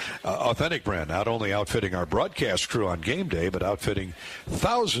apparel. Authentic Brand, not only outfitting our broadcast crew on game day, but outfitting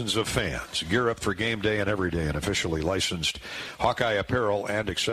thousands of fans. Gear up for game day and every day, and officially licensed Hawkeye apparel and accessories.